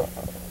future.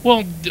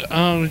 Well,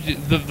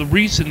 the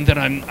reason that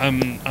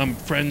I'm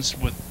friends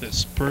with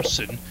this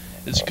person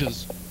is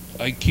because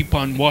I keep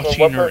on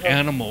watching her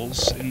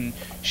animals, and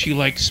she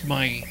likes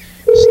my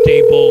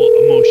stable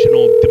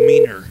emotional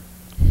demeanor.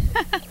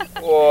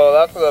 Well,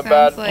 that's a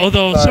bad. Like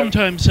although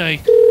sometimes I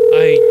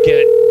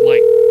get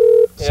like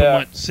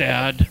somewhat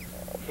sad.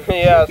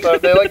 Yeah, so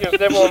if they like your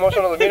stable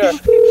emotional demeanor, you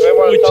may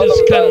want to which tell is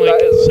them kind of that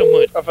like is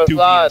somewhat a facade.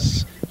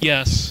 dubious.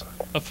 Yes,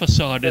 a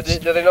facade. Do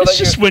they know it's that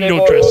just you're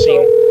window stable dressing.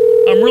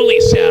 emotional? I'm really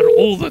sad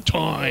all the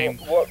time.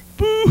 What?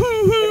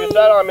 If you're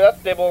sad on me, that's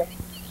stable.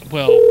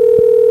 Well,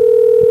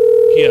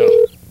 yeah,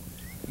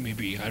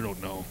 maybe, I don't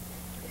know.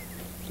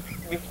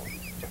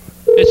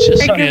 It's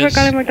just Thank you for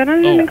calling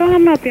McDonald's. Oh. Go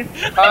home, help you.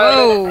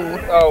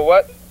 Oh,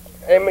 what?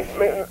 Hey,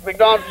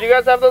 McDonald's, do you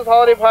guys have those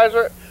holiday pies?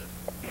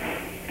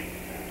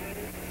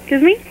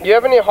 Excuse me? Do you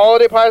have any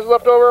holiday pies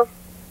left over?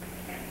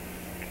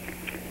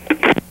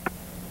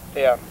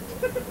 Yeah.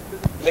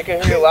 They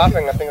can hear you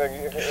laughing. I think they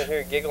can hear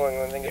you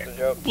giggling. I think it's a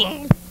joke.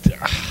 Well,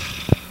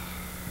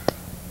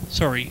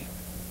 sorry.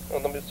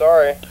 Well, don't be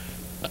sorry.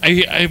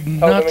 I'm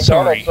Tell not them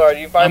sorry. McDonald's sorry.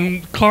 Do you find,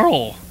 I'm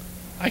Carl.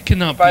 I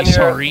cannot find be your,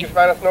 sorry. you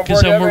find a snowboard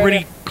Because I'm yet, already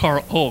Randy?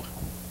 Carl. Oh.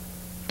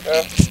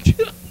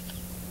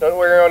 Don't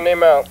wear your own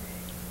name out.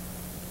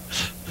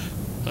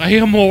 I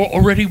am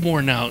already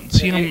worn out.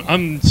 See,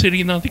 I'm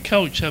sitting on the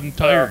couch. I'm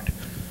tired.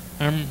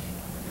 I'm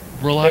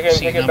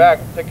relaxing. Take it back.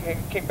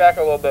 Kick back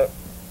a little bit.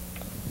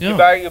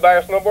 Yeah. You buy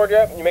a snowboard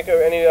yet? You make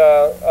any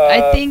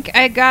I think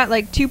I got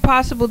like 2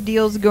 possible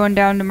deals going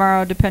down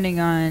tomorrow, depending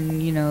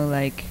on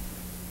like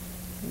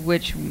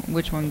which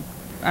one.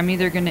 I'm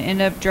either gonna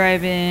end up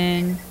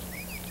driving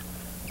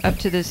up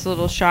to this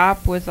little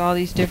shop with all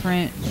these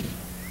different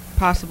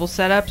possible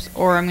setups,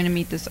 or I'm gonna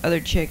meet this other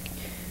chick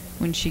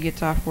when she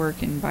gets off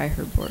work and buy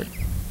her board.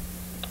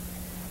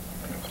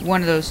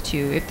 One of those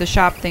two. If the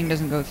shop thing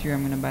doesn't go through,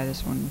 I'm gonna buy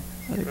this one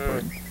other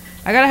board.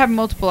 I gotta have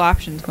multiple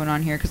options going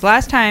on here, because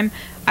last time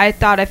I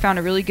thought I found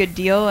a really good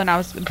deal and I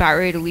was about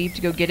ready to leave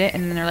to go get it,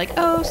 and then they're like,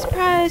 "Oh,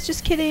 surprise,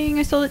 just kidding,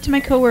 I sold it to my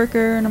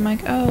coworker," and I'm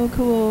like, "Oh,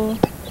 cool.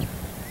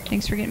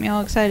 Thanks for getting me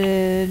all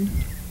excited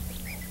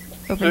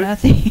over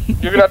nothing."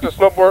 You're gonna have to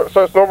start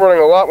snowboarding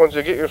a lot once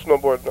you get your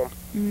snowboard though.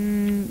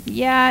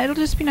 Yeah, it'll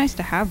just be nice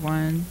to have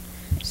one,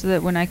 so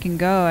that when I can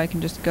go, I can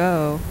just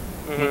go.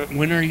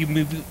 When are you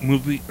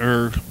moving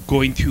or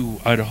going to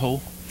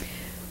Idaho?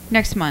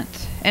 Next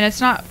month, and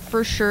it's not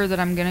for sure that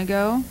I'm gonna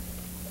go.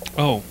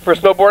 Oh. For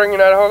snowboarding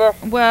in Idaho though?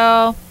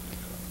 Well,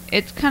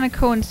 it's kind of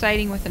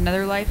coinciding with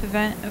another life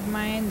event of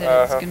mine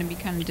that it's gonna be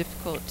kind of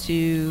difficult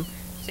to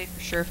say for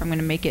sure if I'm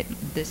gonna make it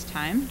this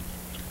time.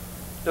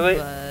 But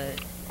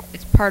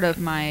it's part of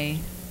my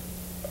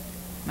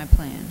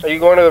plan. Are you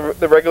going to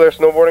the regular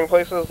snowboarding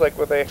places, like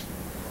or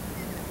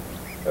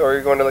are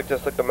you going to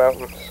just the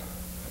mountains,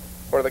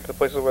 or like the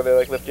places where they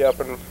lift you up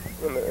in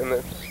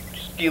the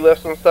ski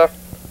lifts and stuff?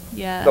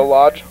 Yeah. The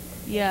lodge.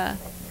 Yeah.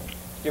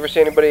 You ever see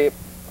anybody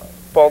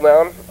fall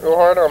down real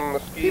hard on the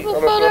ski?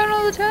 People fall down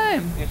all the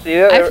time. You see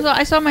it?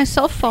 I saw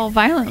myself fall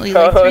violently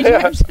like 3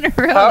 times in a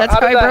row. That's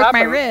how I broke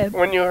my rib.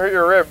 When you hurt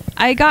your rib?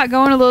 I got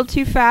going a little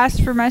too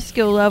fast for my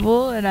skill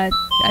level, and I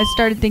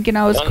started thinking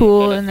I was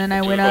cool, and then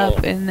I went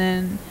up, and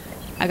then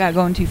I got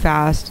going too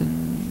fast,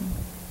 and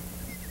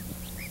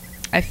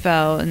I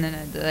fell, and then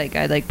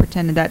I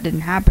pretended that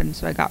didn't happen,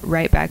 so I got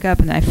right back up,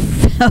 and then I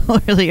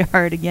fell really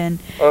hard again.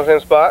 On the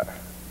same spot?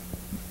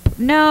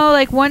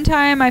 No, one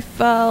time I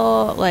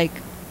fell, I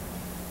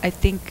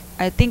think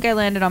I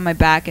landed on my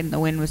back, and the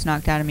wind was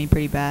knocked out of me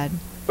pretty bad.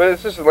 But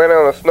it's just landing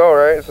on the snow,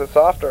 right? It's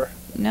softer.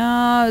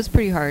 No, it was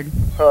pretty hard.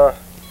 Huh.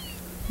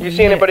 You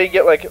see anybody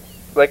get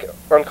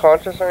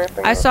unconscious or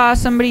anything? I saw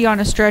somebody on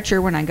a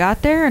stretcher when I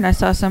got there, and I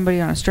saw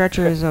somebody on a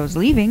stretcher as I was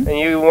leaving. And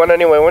you went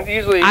anyway.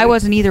 I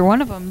wasn't either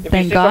one of them. If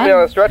thank you see God. somebody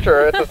on a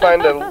stretcher, it's a sign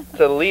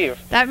to leave.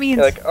 That means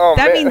oh,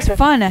 that man. means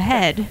fun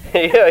ahead.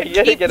 Yeah, you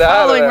gotta Keep get out of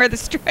following there. where the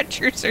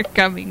stretchers are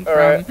coming All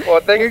from. right. Well,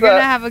 thanks. You're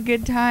gonna have a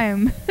good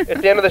time. It's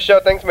the end of the show.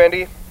 Thanks,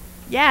 Mandy.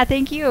 Yeah,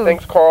 thank you.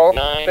 Thanks, Carl.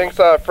 Thanks,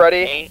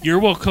 Freddie. You're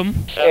welcome.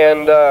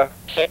 And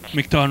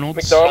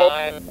McDonald's.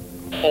 Mr.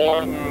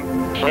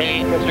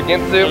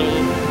 Ginsu.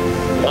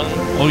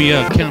 Oh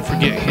yeah, can't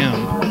forget him.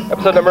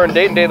 Episode number and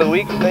date and day of the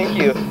week. Thank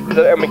you. Is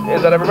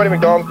that everybody?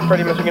 McDonald's,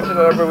 Freddie, Mr. Ginsu, is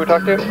that everybody we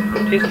talked to?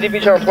 TCTV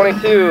channel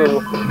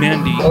 22.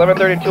 Mandy.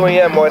 11:32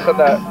 a.m. Well, I said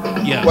that.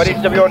 Yes.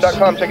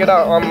 YDHWM.com. Check it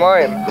out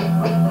online.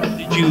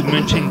 Did you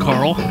mention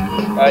Carl?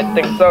 I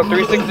think so.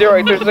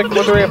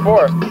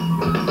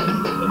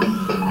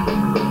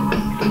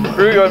 360-836-4384.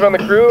 Crew, you guys on the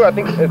crew? I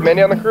think, is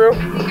Mandy on the crew? I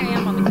think I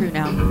am on the crew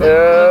now.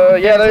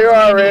 Yeah, there you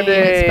are, Randy.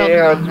 It's spelled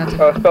wrong. That's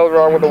okay. Spelled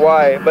wrong with a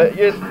Y. But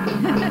is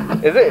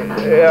it?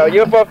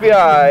 UFO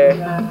FBI.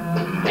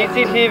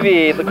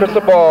 TCTV, The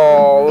Crystal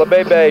Ball, La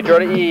Bebe,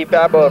 Jordan E,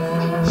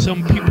 Fabulous.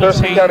 Some people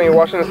Thurston say County,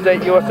 Washington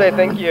State, USA,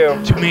 thank you.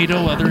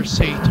 tomato, others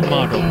say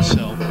tomato,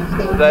 so.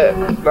 Is that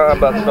not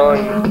about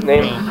spelling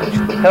names?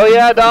 No. Hell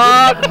yeah,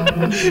 dog!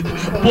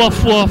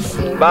 Woof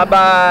woof.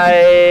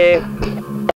 Bye-bye.